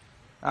আমি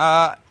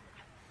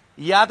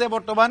ইয়াতে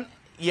বৰ্তমান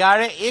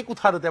ইয়াৰে এই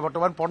কোঠাটোতে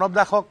বৰ্তমান প্ৰণৱ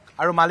দাসক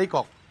আৰু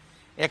মালিকক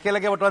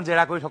একেলগে বৰ্তমান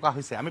জেৰা কৰি থকা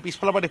হৈছে আমি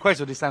পিছফালৰ পৰা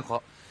দেখুৱাইছো দৃশ্যাংশ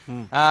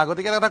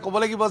গতিকে এটা কথা ক'ব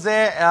লাগিব যে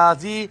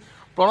যি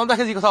প্ৰণৱ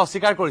দাসে যি কথা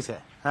অস্বীকাৰ কৰিছে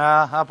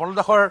প্ৰণৱ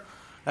দাসৰ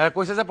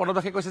প্ৰণৱ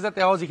দাসে কৈছে যে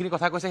তেওঁ যিখিনি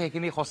কথা কৈছে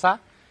সেইখিনি সঁচা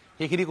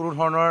সেইখিনি কোনো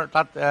ধৰণৰ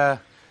তাত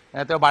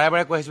তেওঁ বাৰে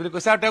বাৰে কৈ আহিছে বুলি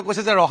কৈছে আৰু তেওঁ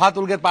কৈছে যে ৰহা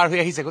টুলগেট পাৰ হৈ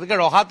আহিছে গতিকে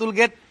ৰহা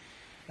টুলগেট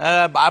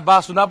বা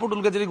সোণাপুৰ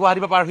টুলগেট যদি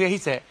গুৱাহাটীৰ পৰা পাৰ হৈ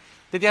আহিছে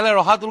তেতিয়াহ'লে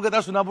ৰহা টুলগেট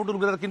আৰু সোণাপুৰ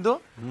টুলগেটত কিন্তু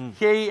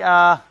সেই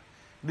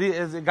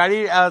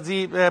গাড়ীৰ যি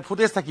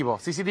ফুটেজ থাকিব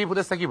চিচিটিভি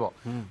ফুটেজ থাকিব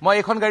মই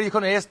এইখন গাড়ী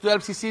যিখন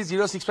AS12CC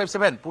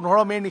 0657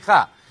 15 মে'ৰ নিশা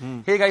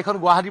সেই গাড়ীখন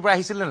গুৱাহাটীৰ পৰা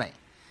আহিছিল নে নাই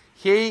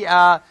সেই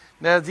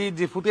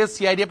যি ফুটেজ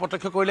চিআইডিয়ে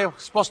প্ৰত্যক্ষ কৰিলে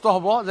স্পষ্ট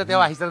হ'ব যে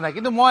তেওঁ আহিছিল নাই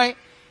কিন্তু মই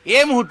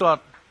এই মুহূৰ্তত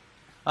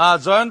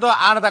জয়ন্ত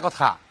আন এটা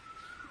কথা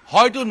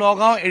হয়তো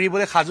নগাঁও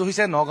এৰিবলৈ সাজু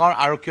হৈছে নগাঁৱৰ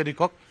আৰক্ষী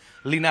অধীক্ষক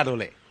লীনা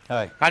দলে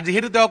কাৰণ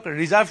যেহেতু তেওঁক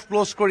ৰিজাৰ্ভ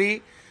ক্লোজ কৰি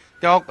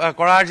তেওঁক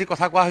কৰাৰ যি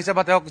কথা কোৱা হৈছে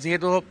বা তেওঁক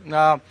যেহেতু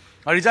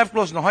ৰিজাৰ্ভ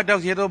ক্লোজ নহয়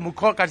তেওঁক যেহেতু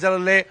মুখ্য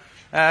কাৰ্যালয়লৈ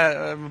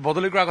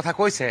বদলি কৰাৰ কথা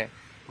কৈছে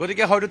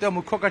গতিকে হয়তো তেওঁ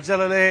মুখ্য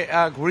কাৰ্যালয়লৈ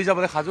ঘূৰি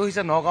যাবলৈ সাজু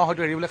হৈছে নগাঁও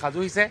হয়তো এৰিবলৈ সাজু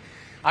হৈছে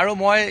আৰু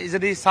মই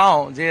যদি চাওঁ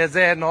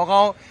যে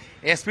নগাঁও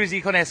এছপিৰ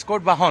যিখন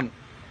এস্কৰ্ট বাহন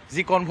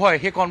যি কনভয়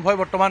সেই কনভয়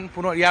বৰ্তমান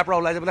পুনৰ ইয়াৰ পৰা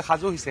ওলাই যাবলৈ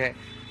সাজু হৈছে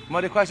মই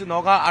দেখুৱাইছোঁ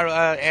নগাঁও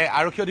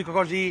আৰক্ষী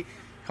অধীক্ষকৰ যি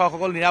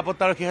সকল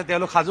নিৰাপত্তাৰক্ষী আছে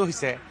তেওঁলোক সাজু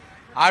হৈছে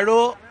আৰু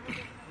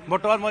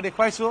বৰ্তমান মই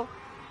দেখুৱাইছোঁ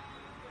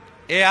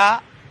এয়া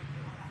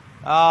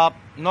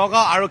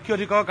নগাঁও আৰক্ষী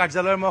অধীক্ষকৰ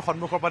কাৰ্যালয়ৰ মই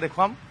সন্মুখৰ পৰা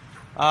দেখুৱাম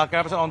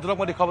তাৰ পাছত অন্তৰক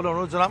মই দেখুৱাবলৈ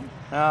অনুৰোধ জনাম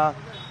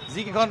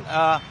যিকেইখন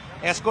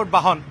এস্কৰ্ট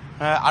বাহন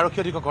আৰক্ষী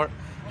অধীক্ষকৰ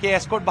সেই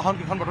এস্কৰ্ট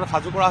বাহনকেইখন বৰ্তমান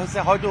সাজু কৰা হৈছে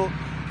হয়তো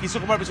কিছু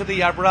সময়ৰ পিছতে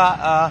ইয়াৰ পৰা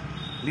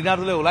লীনা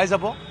দলে ওলাই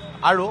যাব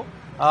আৰু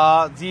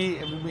যি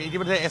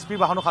ইতিমধ্যে এছ পি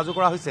বাহনো সাজু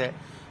কৰা হৈছে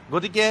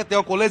গতিকে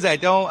তেওঁ ক'লৈ যায়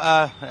তেওঁ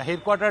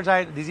হেডকোৱাৰ্টাৰ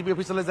যায় ডিজিপি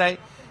অফিচলৈ যায়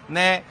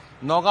নে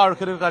নগাঁও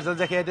আৰক্ষী কাৰ্যালয়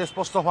যায় সেয়া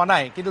স্পষ্ট হোৱা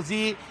নাই কিন্তু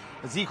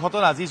যি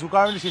ঘটনা যি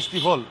জোকাৰণিৰ সৃষ্টি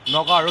হ'ল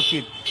নগাঁও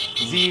আৰক্ষীত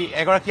যি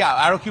এগৰাকী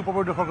আৰক্ষী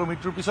উপপৰিদৰ্শকৰ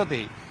মৃত্যুৰ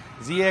পিছতেই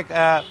যি এক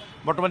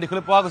বৰ্তমান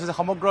দেখিবলৈ পোৱা গৈছে যে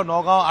সমগ্ৰ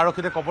নগাঁও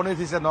আৰক্ষীতে কঁপনি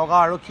উঠিছে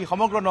নগাঁও আৰক্ষী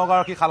সমগ্ৰ নগাঁও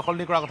আৰক্ষী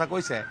সালসলনি কৰাৰ কথা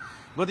কৈছে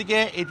গতিকে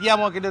এতিয়া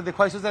মই কিন্তু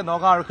দেখুৱাইছোঁ যে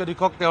নগাঁও আৰক্ষী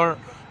অধীক্ষক তেওঁৰ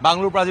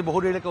বাংলোৰ পৰা আজি বহু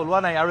দেৰিলৈকে ওলোৱা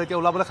নাই আৰু এতিয়া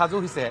ওলাবলৈ সাজু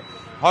হৈছে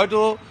হয়তো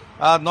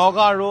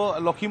নগাঁও আৰু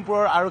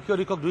লখিমপুৰৰ আৰক্ষী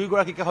অধীক্ষক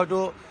দুয়োগৰাকীকে হয়তো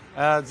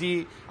যি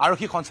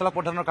আৰক্ষী সঞ্চালক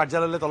প্ৰধানৰ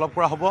কাৰ্যালয়লৈ তলব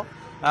কৰা হ'ব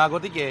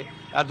গতিকে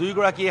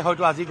দুয়োগৰাকীয়ে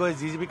হয়তো আজি গৈ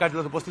জিপি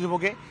কাৰ্যালয়ত উপস্থিত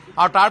হ'বগৈ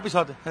আৰু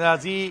তাৰপিছত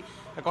যি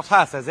কথা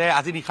আছে যে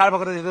আজি নিশাৰ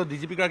ভাগতে যিহেতু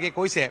ডিজিপিগৰাকীয়ে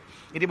কৈছে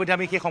ইতিমধ্যে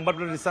আমি সেই সংবাদ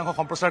দৃশ্যাংশ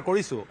সম্প্ৰচাৰ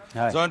কৰিছোঁ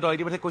জয়ন্ত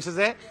ইতিমধ্যে কৈছে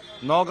যে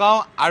নগাঁও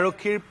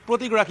আৰক্ষীৰ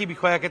প্ৰতিগৰাকী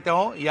বিষয়াকে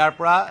তেওঁ ইয়াৰ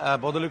পৰা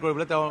বদলি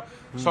কৰিবলৈ তেওঁ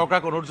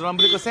চৰকাৰক অনুৰোধ জনাম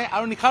বুলি কৈছে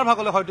আৰু নিশাৰ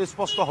ভাগলৈ হয়তো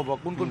স্পষ্ট হ'ব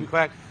কোন কোন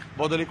বিষয়াক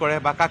বদলি কৰে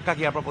বা কাক কাক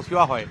ইয়াৰ পৰা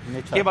পঠিওৱা হয়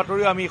সেই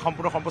বাতৰিও আমি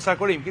সম্পূৰ্ণ সম্প্ৰচাৰ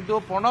কৰিম কিন্তু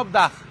প্ৰণৱ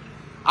দাস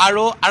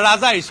আৰু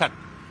ৰাজা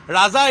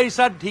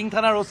ইৰছাদ ধিং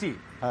থানাৰ অচি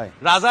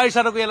ৰাজা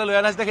ইৰছাদকো ইয়ালৈ লৈ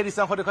অনা হৈছে সেই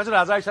দৃশ্যাংশ দেখুৱাইছোঁ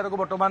ৰাজা ইৰছাদকো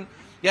বৰ্তমান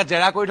ইয়াত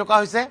জেৰা কৰি থকা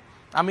হৈছে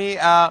আমি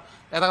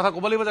এটা কথা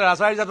ক'ব লাগিব যে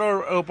ৰাজা ইৰছাদৰ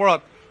ওপৰত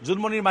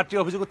জোনমণিৰ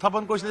মাতৃয়ে অভিযোগ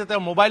উত্থাপন কৰিছিলে যে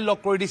তেওঁ মোবাইল লক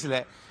কৰি দিছিলে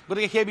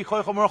গতিকে সেই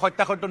বিষয়সমূহৰ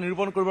সত্যাসত্য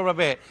নিৰূপণ কৰিবৰ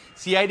বাবে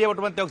CIDয়ে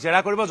বৰ্তমান তেওঁক জেৰা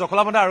কৰিব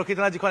জখলাবন্ধা আৰক্ষী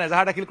থানাত যিখন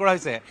এজাহাৰ দাখিল কৰা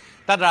হৈছে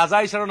তাত ৰাজা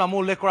ইৰছাদৰ নামো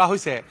উল্লেখ কৰা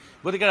হৈছে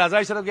গতিকে ৰাজা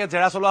ইৰছাদক ইয়াত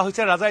জেৰা চলোৱা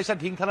হৈছে ৰাজা ইৰছাদ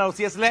ধিং থানাৰ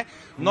অচি আছিলে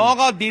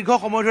নগাঁৱত দীৰ্ঘ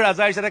সময় ধৰি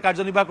ৰাজা ইৰছাদে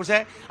কাৰ্যনিৰ্বাহ কৰিছে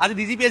আজি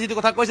ডিজিপিয়ে যিটো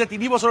কথা কৈছে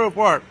 3 বছৰৰ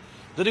ওপৰত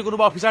যদি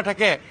কোনোবা অফিচাৰ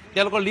থাকে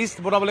তেওঁলোকৰ লিষ্ট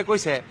বনাবলৈ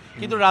কৈছে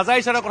কিন্তু ৰাজা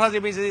ইৰছাদৰ কথা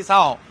যদি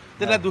চাওঁ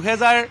তেতিয়া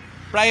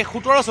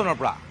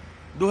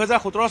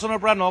 2017 চনৰ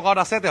পৰা নগাঁৱত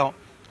আছে তেওঁ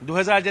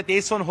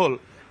 2023 চন হ'ল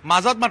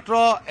মাজত মাত্ৰ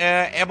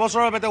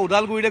এবছৰৰ বাবে তেওঁ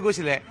ওদালগুৰিলৈ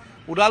গৈছিলে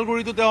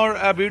ওদালগুৰিতো তেওঁৰ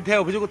বিৰুদ্ধে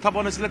অভিযোগ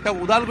উত্থাপন হৈছিলে তেওঁ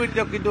ওদালগুৰিত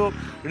তেওঁক কিন্তু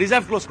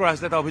ৰিজাৰ্ভ ক্লোজ কৰা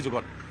হৈছিলে তেওঁ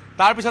অভিযোগত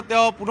তাৰপিছত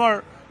তেওঁ পুনৰ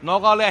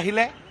নগাঁৱলৈ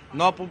আহিলে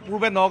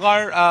পূৰ্বে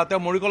নগাঁৱৰ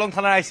তেওঁ মৰিকলং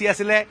থানাৰ IC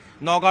আছিলে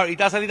নগাঁৱৰ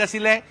ইটাচালিত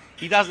আছিলে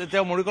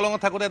তেওঁ মৰিকলঙত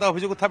থাকোঁতে এটা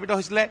অভিযোগ উত্থাপিত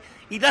হৈছিলে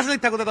ইটাচালিত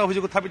থাকোঁতে এটা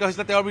অভিযোগ উত্থাপিত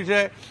হৈছিলে তেওঁৰ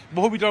বিৰুদ্ধে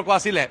বহু বিতৰ্ক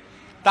আছিলে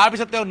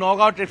তাৰপিছত তেওঁ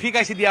নগাঁৱৰ ট্ৰেফিক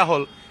IC দিয়া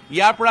হ'ল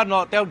ইয়াৰ পৰা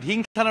তেওঁ ধিং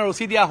থানাৰ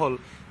অচি দিয়া হ'ল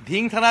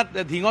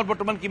ধিঙত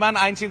বৰ্তমান কিমান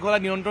আইন শৃংখলা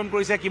নিয়ন্ত্ৰণ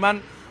কৰিছে কিমান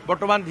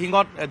বৰ্তমান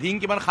ধিং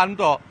কিমান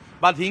শান্ত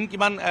বা ধিং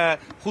কিমান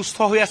সুস্থ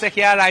হৈ আছে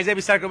সেয়া ৰাইজে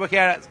বিচাৰ কৰিব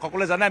সেয়া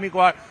সকলোৱে জানে আমি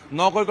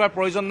নকৈ কৰাৰ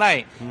প্ৰয়োজন নাই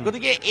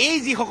গতিকে এই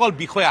যিসকল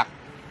বিষয়া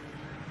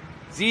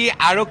যি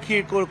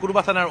আৰক্ষীৰ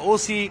কোনোবা থানাৰ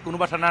OC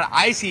কোনোবা থানাৰ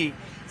IC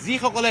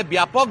যিসকলে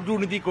ব্যাপক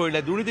দুৰ্নীতি কৰিলে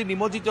দুৰ্নীতি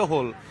নিমজ্জিত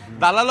হ'ল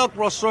দালালক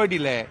প্ৰশ্ৰয়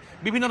দিলে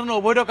বিভিন্ন ধৰণৰ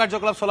অবৈধ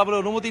কাৰ্যকলাপ চলাবলৈ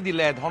অনুমতি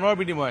দিলে ধনৰ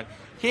বিনিময়ত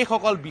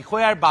সেইসকল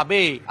বিষয়াৰ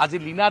বাবেই আজি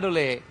লীনা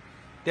দলে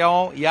তেওঁ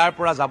ইয়াৰ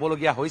পৰা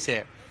যাবলগীয়া হৈছে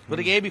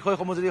গতিকে এই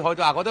বিষয়সমূহ যদি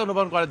হয়তো আগতে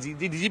অনুমান কৰা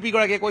যি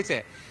ডিজিপিগৰাকীয়ে কৈছে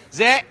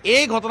যে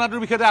এই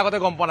ঘটনাটোৰ বিষয়ে আগতে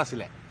গম পোৱা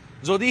নাছিলে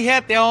যদিহে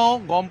তেওঁ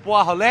গম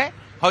পোৱা হ'লে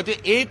হয়তো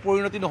এই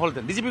পৰিণতি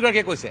নহ'লহেঁতেন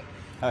ডিজিপিগৰাকীয়ে কৈছে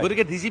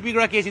গতিকে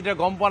ডিজিপিগৰাকীয়ে যেতিয়া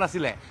গম পোৱা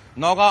নাছিলে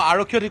নগাঁও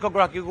আৰক্ষী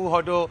অধীক্ষকগৰাকীকো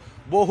হয়তো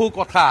বহু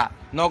কথা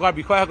নগাঁৱৰ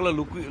বিষয়াসকলে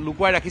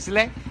লুকুৱাই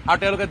ৰাখিছিলে আৰু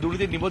তেওঁলোকে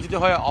দুৰ্নীতিত নিমজ্জিত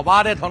হৈ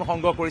অবাধে ধন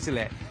সংগ্ৰহ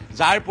কৰিছিলে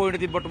যাৰ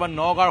পৰিণতিত বৰ্তমান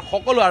নগাঁৱৰ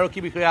সকলো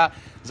আৰক্ষী বিষয়া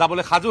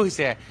যাবলৈ সাজু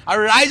হৈছে আৰু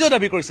ৰাইজেও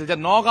দাবী কৰিছিল যে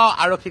নগাঁও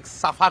আৰক্ষীক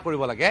চাফা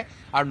কৰিব লাগে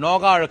আৰু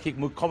নগাঁও আৰক্ষীক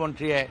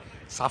মুখ্যমন্ত্ৰীয়ে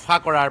চাফা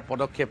কৰাৰ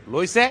পদক্ষেপ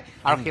লৈছে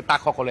আৰু সেই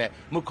তাক সকলোৱে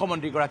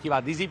মুখ্যমন্ত্ৰীগৰাকী বা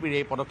ডিজিপিৰ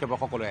এই পদক্ষেপক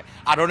সকলোৱে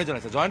আদৰণি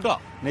জনাইছে জয়ন্ত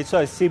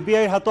নিশ্চয়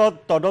CBIৰ হাতত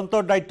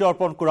তদন্তৰ দায়িত্ব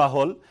অৰ্পণ কৰা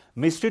হ'ল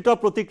মিশ্ৰিত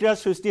প্ৰতিক্ৰিয়াৰ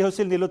সৃষ্টি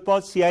হৈছিল নীলোৎপল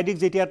CIDক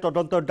যেতিয়া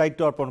তদন্তৰ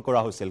দায়িত্ব অৰ্পণ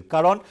কৰা হৈছিল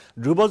কাৰণ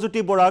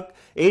ধ্ৰুৱজ্যোতি বৰাক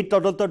এই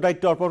তদন্তৰ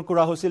দায়িত্ব অৰ্পণ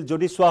কৰা হৈছিল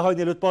যদি চোৱা হয়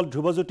নীলোৎপল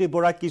ধ্ৰুৱজ্যোতি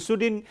বৰা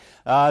কিছুদিন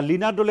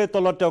লীনা দলে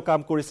তলত তেওঁ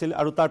কাম কৰিছিল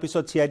আৰু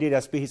তাৰপিছত CIDৰ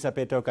SP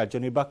হিচাপে তেওঁ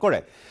কাৰ্যনিৰ্বাহ কৰে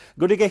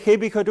গতিকে সেই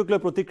বিষয়টোক লৈ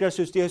প্ৰতিক্ৰিয়াৰ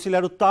সৃষ্টি হৈছিল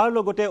আৰু তাৰ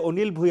লগতে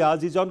অনিল ভূঞা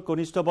যিজন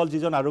কনিষ্টবল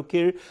যিজন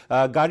আৰক্ষীৰ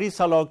গাড়ী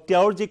চালক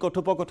তেওঁৰ যি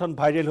কথোপকথন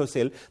ভাইৰেল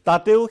হৈছিল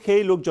তাতেও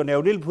সেই লোকজনে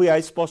অনিল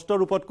ভূঞাই স্পষ্ট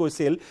ৰূপত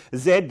কৈছিল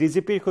যে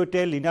ডিজিপিৰ সৈতে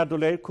লীনা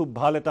দলেৰ খুব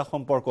ভাল এটা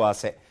সম্পৰ্ক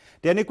আছে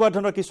তেনেকুৱা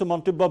ধৰণৰ কিছু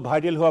মন্তব্য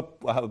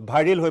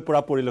ভাইৰেল হৈ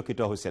পৰা পৰিলক্ষিত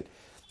হৈছিল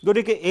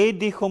গতিকে এই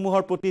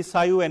দিশসমূহৰ প্ৰতি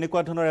চাইও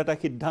এনেকুৱা ধৰণৰ এটা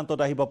সিদ্ধান্তত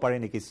আহিব পাৰে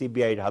নেকি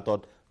CBIৰ হাতত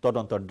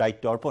তদন্তৰ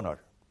দায়িত্ব অৰ্পণৰ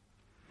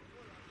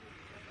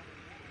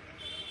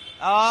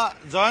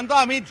জয়ন্ত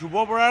আমি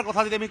ধ্ৰুৱ বৰাৰ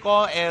কথা যদি আমি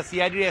কওঁ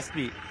CIDৰ SP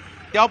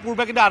তেওঁ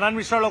পূৰ্বে কিন্তু আনন্দ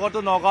মিশ্ৰৰ লগতো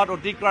নগাঁৱত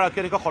অতিৰিক্ত আৰক্ষী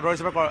অধীক্ষক সদৰ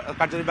হিচাপে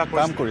কাৰ্যনিৰ্বাহ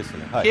কৰিছিল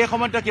সেই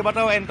সময়ত তেওঁ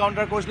কেইবাটাও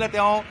এনকাউণ্টাৰ কৰিছিলে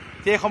তেওঁ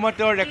সেই সময়ত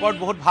তেওঁৰ ৰেকৰ্ড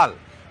বহুত ভাল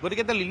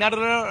গতিকে তেওঁ লীনা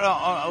দলৰ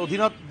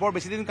অধীনত বৰ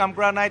বেছি দিন কাম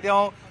কৰা নাই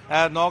তেওঁ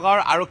নগাঁৱৰ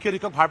আৰক্ষী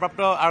অধীক্ষক ভাৰপ্ৰাপ্ত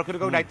আৰক্ষী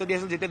অধীক্ষক দায়িত্ব দি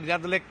আছিল যেতিয়া লীনা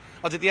দলক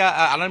যেতিয়া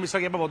আনন্দ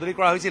মিশ্ৰক ইয়াৰ পৰা বদলি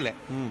কৰা হৈছিলে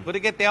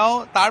গতিকে তেওঁ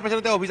তাৰ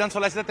পিছতে তেওঁ অভিযান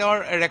চলাইছিলে তেওঁৰ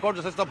ৰেকৰ্ড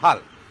যথেষ্ট ভাল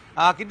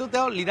কিন্তু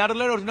তেওঁ লীনা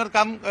দলৰ অধীনত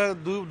কাম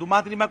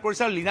 2-3 মাহ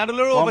কৰিছে আৰু লীনা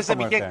দলৰো অৱশ্যে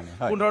বিশেষ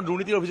কোনো ধৰণৰ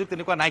দুৰ্নীতিৰ অভিযোগ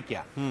তেনেকুৱা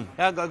নাইকিয়া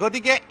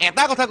গতিকে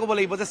এটা কথা ক'ব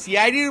লাগিব যে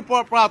CIDৰ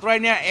পৰা আঁতৰাই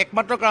নিয়াৰ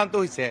একমাত্ৰ কাৰণটো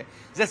হৈছে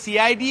যে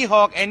CID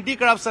হওক এণ্টি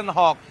কৰাপশ্যন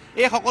হওক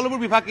এই সকলোবোৰ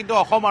বিভাগ কিন্তু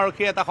অসম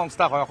আৰক্ষীৰ এটা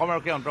সংস্থা হয় অসম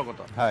আৰক্ষীৰ অন্তৰ্গত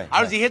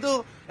আৰু যিহেতু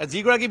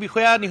যিগৰাকী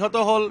বিষয়া নিহত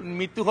হ'ল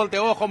মৃত্যু হ'ল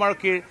তেওঁ অসম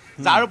আৰক্ষীৰ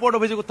যাৰ ওপৰত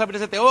অভিযোগ উত্থাপিত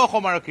হৈছে তেওঁ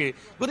অসম আৰক্ষীৰ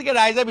গতিকে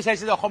ৰাইজে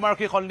বিচাৰিছে যে অসম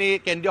আৰক্ষী সন্নি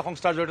কেন্দ্ৰীয়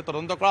সংস্থাৰ জৰিয়তে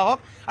তদন্ত কৰা হওক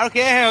আৰু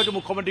সেয়েহে হয়তো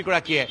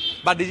মুখ্যমন্ত্ৰীগৰাকীয়ে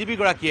বা DGP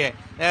গৰাকীয়ে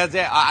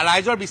যে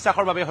ৰাইজৰ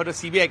বিশ্বাসৰ বাবে হয়তো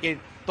CBIক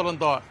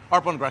তদন্ত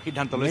অৰ্পণ কৰাৰ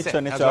সিদ্ধান্ত লৈছে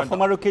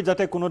অসম আৰক্ষীৰ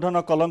যাতে কোনো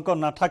ধৰণৰ কলংক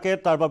নাথাকে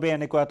তাৰ বাবে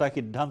এনেকুৱা এটা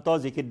সিদ্ধান্ত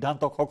যি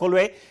সিদ্ধান্তক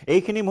সকলোৱে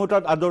এইখিনি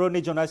মুহূৰ্তত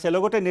আদৰণি জনাইছে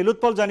লগতে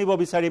নিলোৎপল জানিব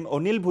বিচাৰিম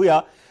অনিল ভূঞা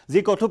যি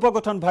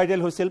কথোপকথন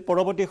ভাইৰেল হৈছিল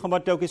পৰৱৰ্তী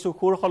সময়ত তেওঁ কিছু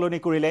সুৰ সলনি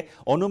কৰিলে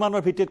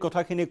অনুমানৰ ভিত্তিত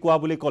কথাখিনি কোৱা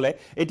বুলি ক'লে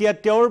এতিয়া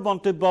তেওঁৰ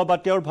মন্তব্য বা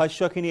তেওঁৰ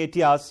ভাষ্যখিনি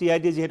এতিয়া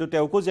CID যিহেতু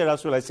তেওঁকো জেৰা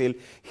চলাইছিল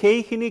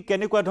সেইখিনি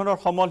কেনেকুৱা ধৰণৰ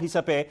সমল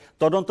হিচাপে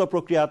তদন্ত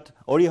প্ৰক্ৰিয়াত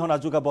অৰিহণা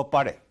যোগাব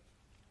পাৰে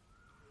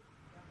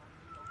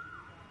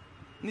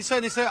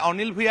নিশ্চয় নিশ্চয়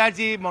অনিল ভূঞাৰ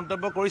যি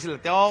মন্তব্য কৰিছিল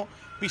তেওঁ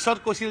পিছত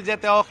কৈছিল যে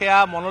তেওঁ সেয়া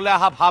মনলৈ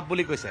অহা ভাৱ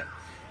বুলি কৈছে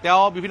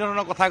তেওঁ বিভিন্ন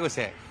ধৰণৰ কথা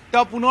কৈছে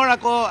তেওঁ পুনৰ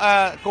আকৌ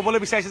ক'বলৈ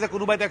বিচাৰিছে যে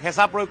কোনোবাই তেওঁক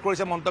হেঁচা প্ৰয়োগ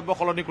কৰিছে মন্তব্য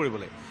সলনি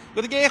কৰিবলৈ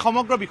গতিকে এই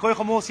সমগ্ৰ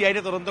বিষয়সমূহ CID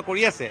তদন্ত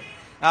কৰি আছে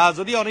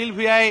যদি অনিল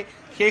ভূঞাই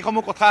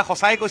সেইসমূহ কথা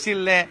সঁচাই কৈছিল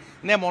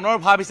নে মনৰ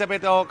ভাৱ হিচাপে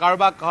তেওঁ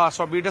কাৰোবাক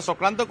বিৰুদ্ধে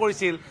চক্ৰান্ত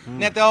কৰিছিল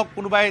নে তেওঁ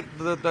কোনোবাই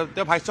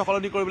তেওঁ ভাষ্য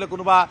সলনি কৰিবলৈ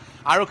কোনোবা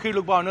আৰক্ষীৰ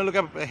লোক বা অন্য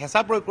লোকে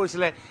হেঁচা প্ৰয়োগ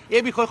কৰিছিলে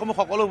এই বিষয়সমূহ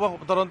সকলো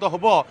তদন্ত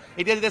হ'ব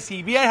এতিয়া যেতিয়া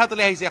CBIৰ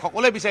হাতলৈ আহিছে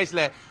সকলোৱে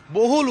বিচাৰিছিলে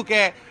বহু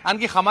লোকে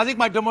আনকি সামাজিক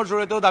মাধ্যমৰ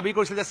জৰিয়তেও দাবী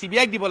কৰিছিল যে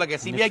CBIক দিব লাগে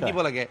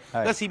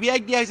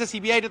CBIক দিয়া হৈছে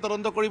CBI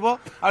তদন্ত কৰিব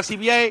আৰু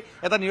CBI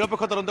এটা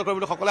নিৰপেক্ষ তদন্ত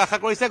কৰিবলৈ সকলোৱে আশা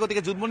কৰিছে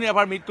গতিকে জুনমণি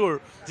ৰাভাৰ মৃত্যুৰ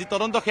যি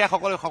তদন্ত সেয়া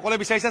সকলোৱে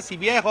বিচাৰিছে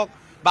CBI হওক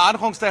বা আন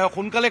সংস্থাই হওক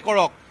সোনকালে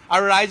কৰক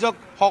আৰু ৰাইজক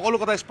সকলো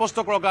কথা স্পষ্ট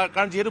কৰক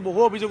কাৰণ যিহেতু বহু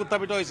অভিযোগ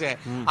উত্থাপিত হৈছে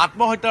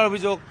আত্মহত্যাৰ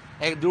অভিযোগ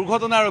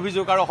দুৰ্ঘটনাৰ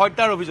অভিযোগ আৰু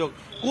হত্যাৰ অভিযোগ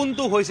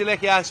কোনটো হৈছিলে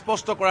সেয়া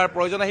স্পষ্ট কৰাৰ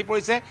প্ৰয়োজন আহি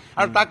পৰিছে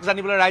আৰু তাক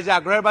জানিবলৈ ৰাইজে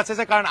আগ্ৰহেৰে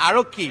বাচিছে কাৰণ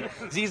আৰক্ষী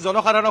যি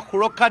জনসাধাৰণক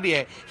সুৰক্ষা দিয়ে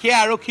সেই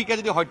আৰক্ষীকে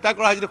যদি হত্যা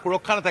কৰা হয় যদি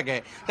সুৰক্ষা নাথাকে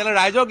তেতিয়াহ'লে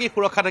ৰাইজৰ কি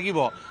সুৰক্ষা থাকিব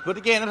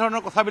গতিকে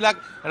এনেধৰণৰ কথাবিলাক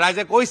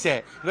ৰাইজে কৈছে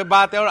বা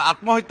তেওঁৰ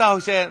আত্মহত্যা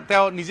হৈছে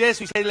তেওঁ নিজে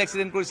ছুইচাইডেল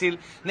এক্সিডেণ্ট কৰিছিল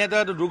নে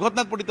তেওঁ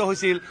দুৰ্ঘটনাত পতিত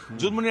হৈছিল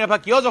জুনমণি ৰাভা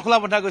কিয় জখলা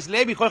বন্ধা গৈছিল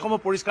এই বিষয়সমূহ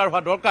পৰিষ্কাৰ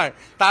হোৱা দৰকাৰ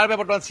তাৰ বাবে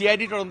বৰ্তমান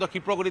CID তদন্ত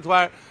ক্ষীপ্ৰ গতিত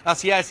হোৱাৰ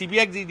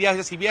CBIক যি দিয়া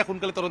হৈছে CBI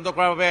সোনকালে তদন্ত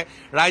কৰাৰ বাবে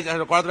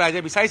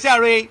ৰাইজে বিচাৰিছে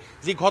আৰু এই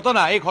যি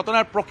ঘটনা এই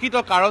ঘটনাৰ প্ৰকৃত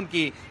কাৰণ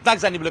কি তাক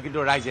জানিবলৈ কিন্তু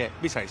ৰাইজে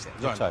বিচাৰিছে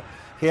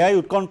সেয়াই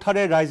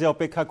উৎকণ্ঠাৰে ৰাইজে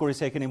অপেক্ষা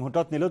কৰিছে এইখিনি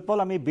মুহূৰ্তত নিলোৎপল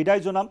আমি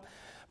বিদায় জনাম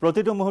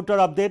প্ৰতিটো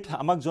মুহূৰ্তৰ আপডেট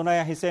আমাক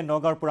জনাই আহিছে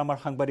নগাঁৱৰ পৰা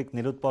আমাৰ সাংবাদিক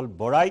নিলোৎপল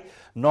বৰাই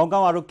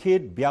নগাঁও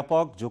আৰক্ষীত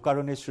ব্যাপক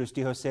জোকাৰণিৰ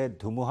সৃষ্টি হৈছে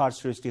ধুমুহাৰ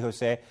সৃষ্টি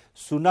হৈছে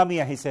সুনামি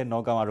আহিছে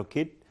নগাঁও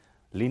আৰক্ষীত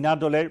লীনা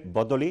দলেৰ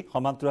বদলি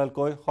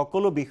সমান্তৰালকৈ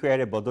সকলো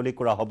বিষয়েৰে বদলি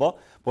কৰা হ'ব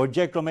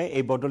পৰ্যায়ক্ৰমে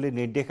এই বদলিৰ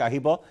নিৰ্দেশ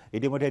আহিব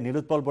ইতিমধ্যে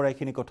নিলোৎপল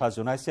বৰাইখিনি কথা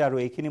জনাইছে আৰু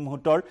এইখিনি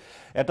মুহূৰ্তৰ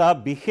এটা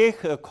বিশেষ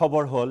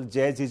খবৰ হ'ল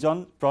যে যিজন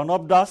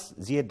প্ৰণৱ দাস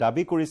যিয়ে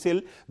দাবী কৰিছিল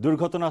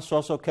দুৰ্ঘটনা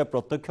স্বচক্ষে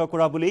প্ৰত্যক্ষ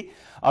কৰা বুলি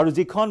আৰু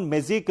যিখন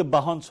মেজিক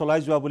বাহন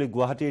চলাই যোৱা বুলি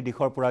গুৱাহাটীৰ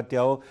দিশৰ পৰা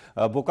তেওঁ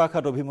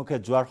বোকাখাট অভিমুখে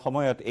যোৱাৰ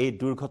সময়ত এই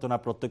দুৰ্ঘটনা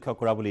প্ৰত্যক্ষ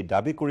কৰা বুলি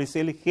দাবী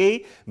কৰিছিল সেই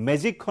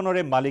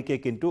মেজিকখনৰে মালিকে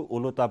কিন্তু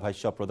ওলোটা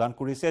ভাষ্য প্ৰদান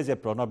কৰিছে যে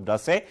প্ৰণৱ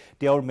দাসে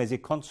তেওঁৰ মেজিক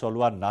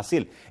চলোৱা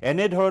নাছিল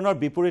এনে ধৰণৰ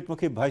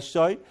বিপৰীতমুখী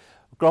ভাষ্যই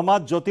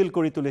ক্ৰমাৎ জটিল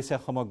কৰি তুলিছে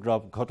সমগ্ৰ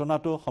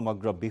ঘটনাটো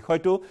সমগ্ৰ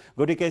বিষয়টো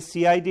গতিকে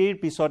CIDৰ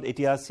পিছত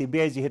এতিয়া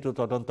CBI যেহেতু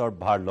তদন্তৰ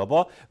ভাৰ ল'ব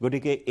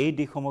গতিকে এই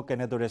দিশসমূহ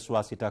কেনেদৰে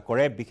চোৱা চিতা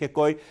কৰে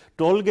বিশেষকৈ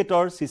টোল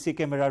গেটৰ CC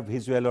কেমেৰাৰ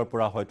ভিজুৱেলৰ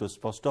পৰা হয়তো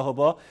স্পষ্ট হ'ব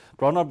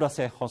প্ৰণৱ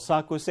দাসে সঁচা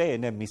কৈছে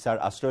এনে মিছাৰ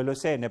আশ্ৰয়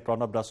লৈছে এনে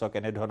প্ৰণৱ দাসক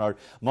এনে ধৰণৰ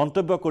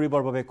মন্তব্য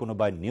কৰিবৰ বাবে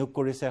কোনোবাই নিয়োগ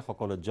কৰিছে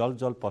সকলো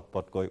জল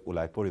পটকৈ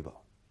ওলাই পৰিব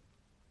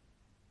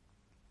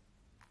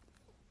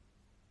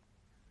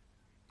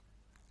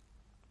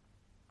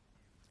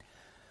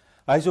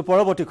আইজু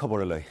পৰৱৰ্তী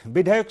খবৰলৈ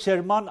বিধায়ক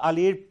চেয়াৰমান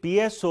আলীৰ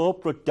PSO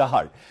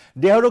প্ৰত্যাহাৰ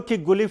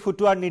দেহৰক্ষীক গুলি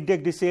ফুটোৱাৰ নিৰ্দেশ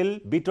দিছিল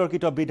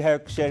বিতৰ্কিত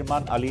বিধায়ক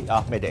চেয়াৰমান আলী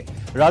আহমেদে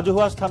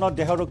ৰাজহুৱা স্থানত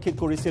দেহৰক্ষীক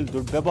কৰিছিল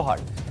দুৰ্ব্যৱহাৰ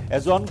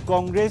এজন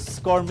কংগ্ৰেছ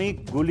কৰ্মীক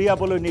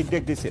গুলিয়াবলৈ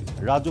নিৰ্দেশ দিছিল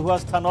ৰাজহুৱা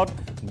স্থানত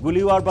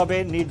গুলিওৱাৰ বাবে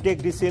নিৰ্দেশ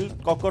দিছিল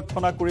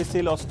ককৰ্থনা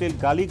কৰিছিল অশ্লীল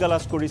গালি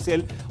গালাজ কৰিছিল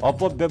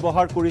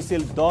অপব্যৱহাৰ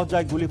কৰিছিল 10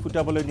 জাই গুলি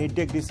ফুটাবলৈ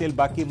নিৰ্দেশ দিছিল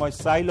বাকি মই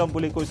চাই লম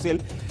বুলি কৈছিল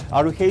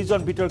আৰু সেইজন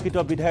বিতৰ্কিত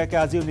বিধায়কে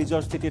আজিও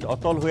নিজৰ স্থিতিত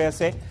অটল হৈ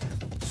আছে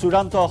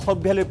চূড়ান্ত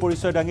অসভ্যালৈ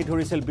পৰিচয় দাঙি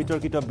ধৰিছিল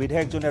বিতৰ্কিত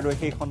বিধায়কজনে আৰু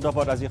সেই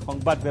সন্দৰ্ভত আজি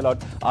সংবাদমেলত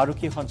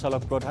আৰক্ষী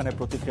সঞ্চালক প্ৰধানে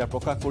প্ৰতিক্ৰিয়া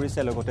প্ৰকাশ কৰিছে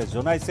লগতে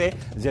জনাইছে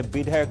যে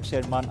বিধায়ক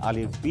চেয়াৰমান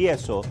আলীৰ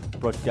PSO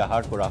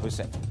প্ৰত্যাহাৰ কৰা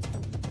হৈছে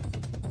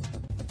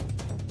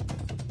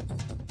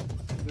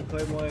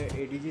বিষয়ে মই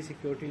ADG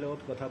সিকিউৰিটিৰ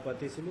লগত কথা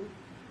পাতিছিলোঁ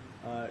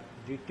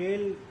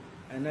ডিটেইল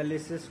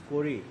এনালিসিস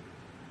কৰি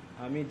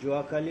আমি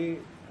যোৱাকালি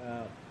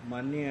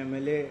মাননীয়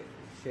MLA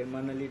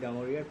শ্বেৰমান আলী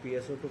ডাঙৰীয়াৰ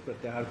PSOটো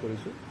প্ৰত্যাহাৰ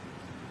কৰিছোঁ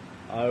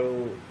আৰু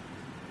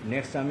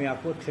নেক্সট আমি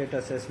আকৌ থ্ৰেট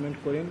এছেছমেণ্ট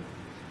কৰিম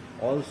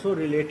অলসো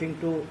ৰিলেটিং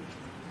টু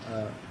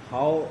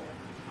হাউ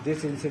দিছ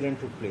ইনচিডেণ্ট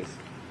টুক প্লেচ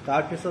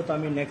তাৰপিছত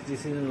আমি নেক্সট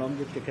ডিচিজন ল'ম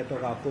যে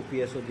তেখেতক আকৌ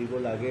PSO দিব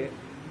লাগে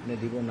নে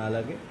দিব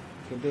নালাগে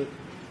কিন্তু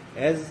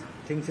এজ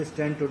থিংছ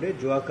ষ্টেণ্ড টুডে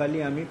যোৱাকালি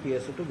আমি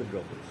PSOটো উইথড্ৰ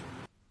কৰিছোঁ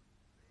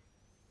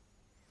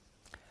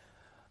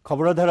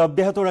খবৰৰ ধাৰা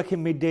অব্যাহত ৰাখি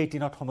মিড ডে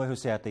 18ত সময়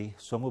হৈছে ইয়াতেই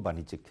চমু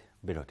বাণিজ্যিক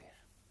বিৰতিৰ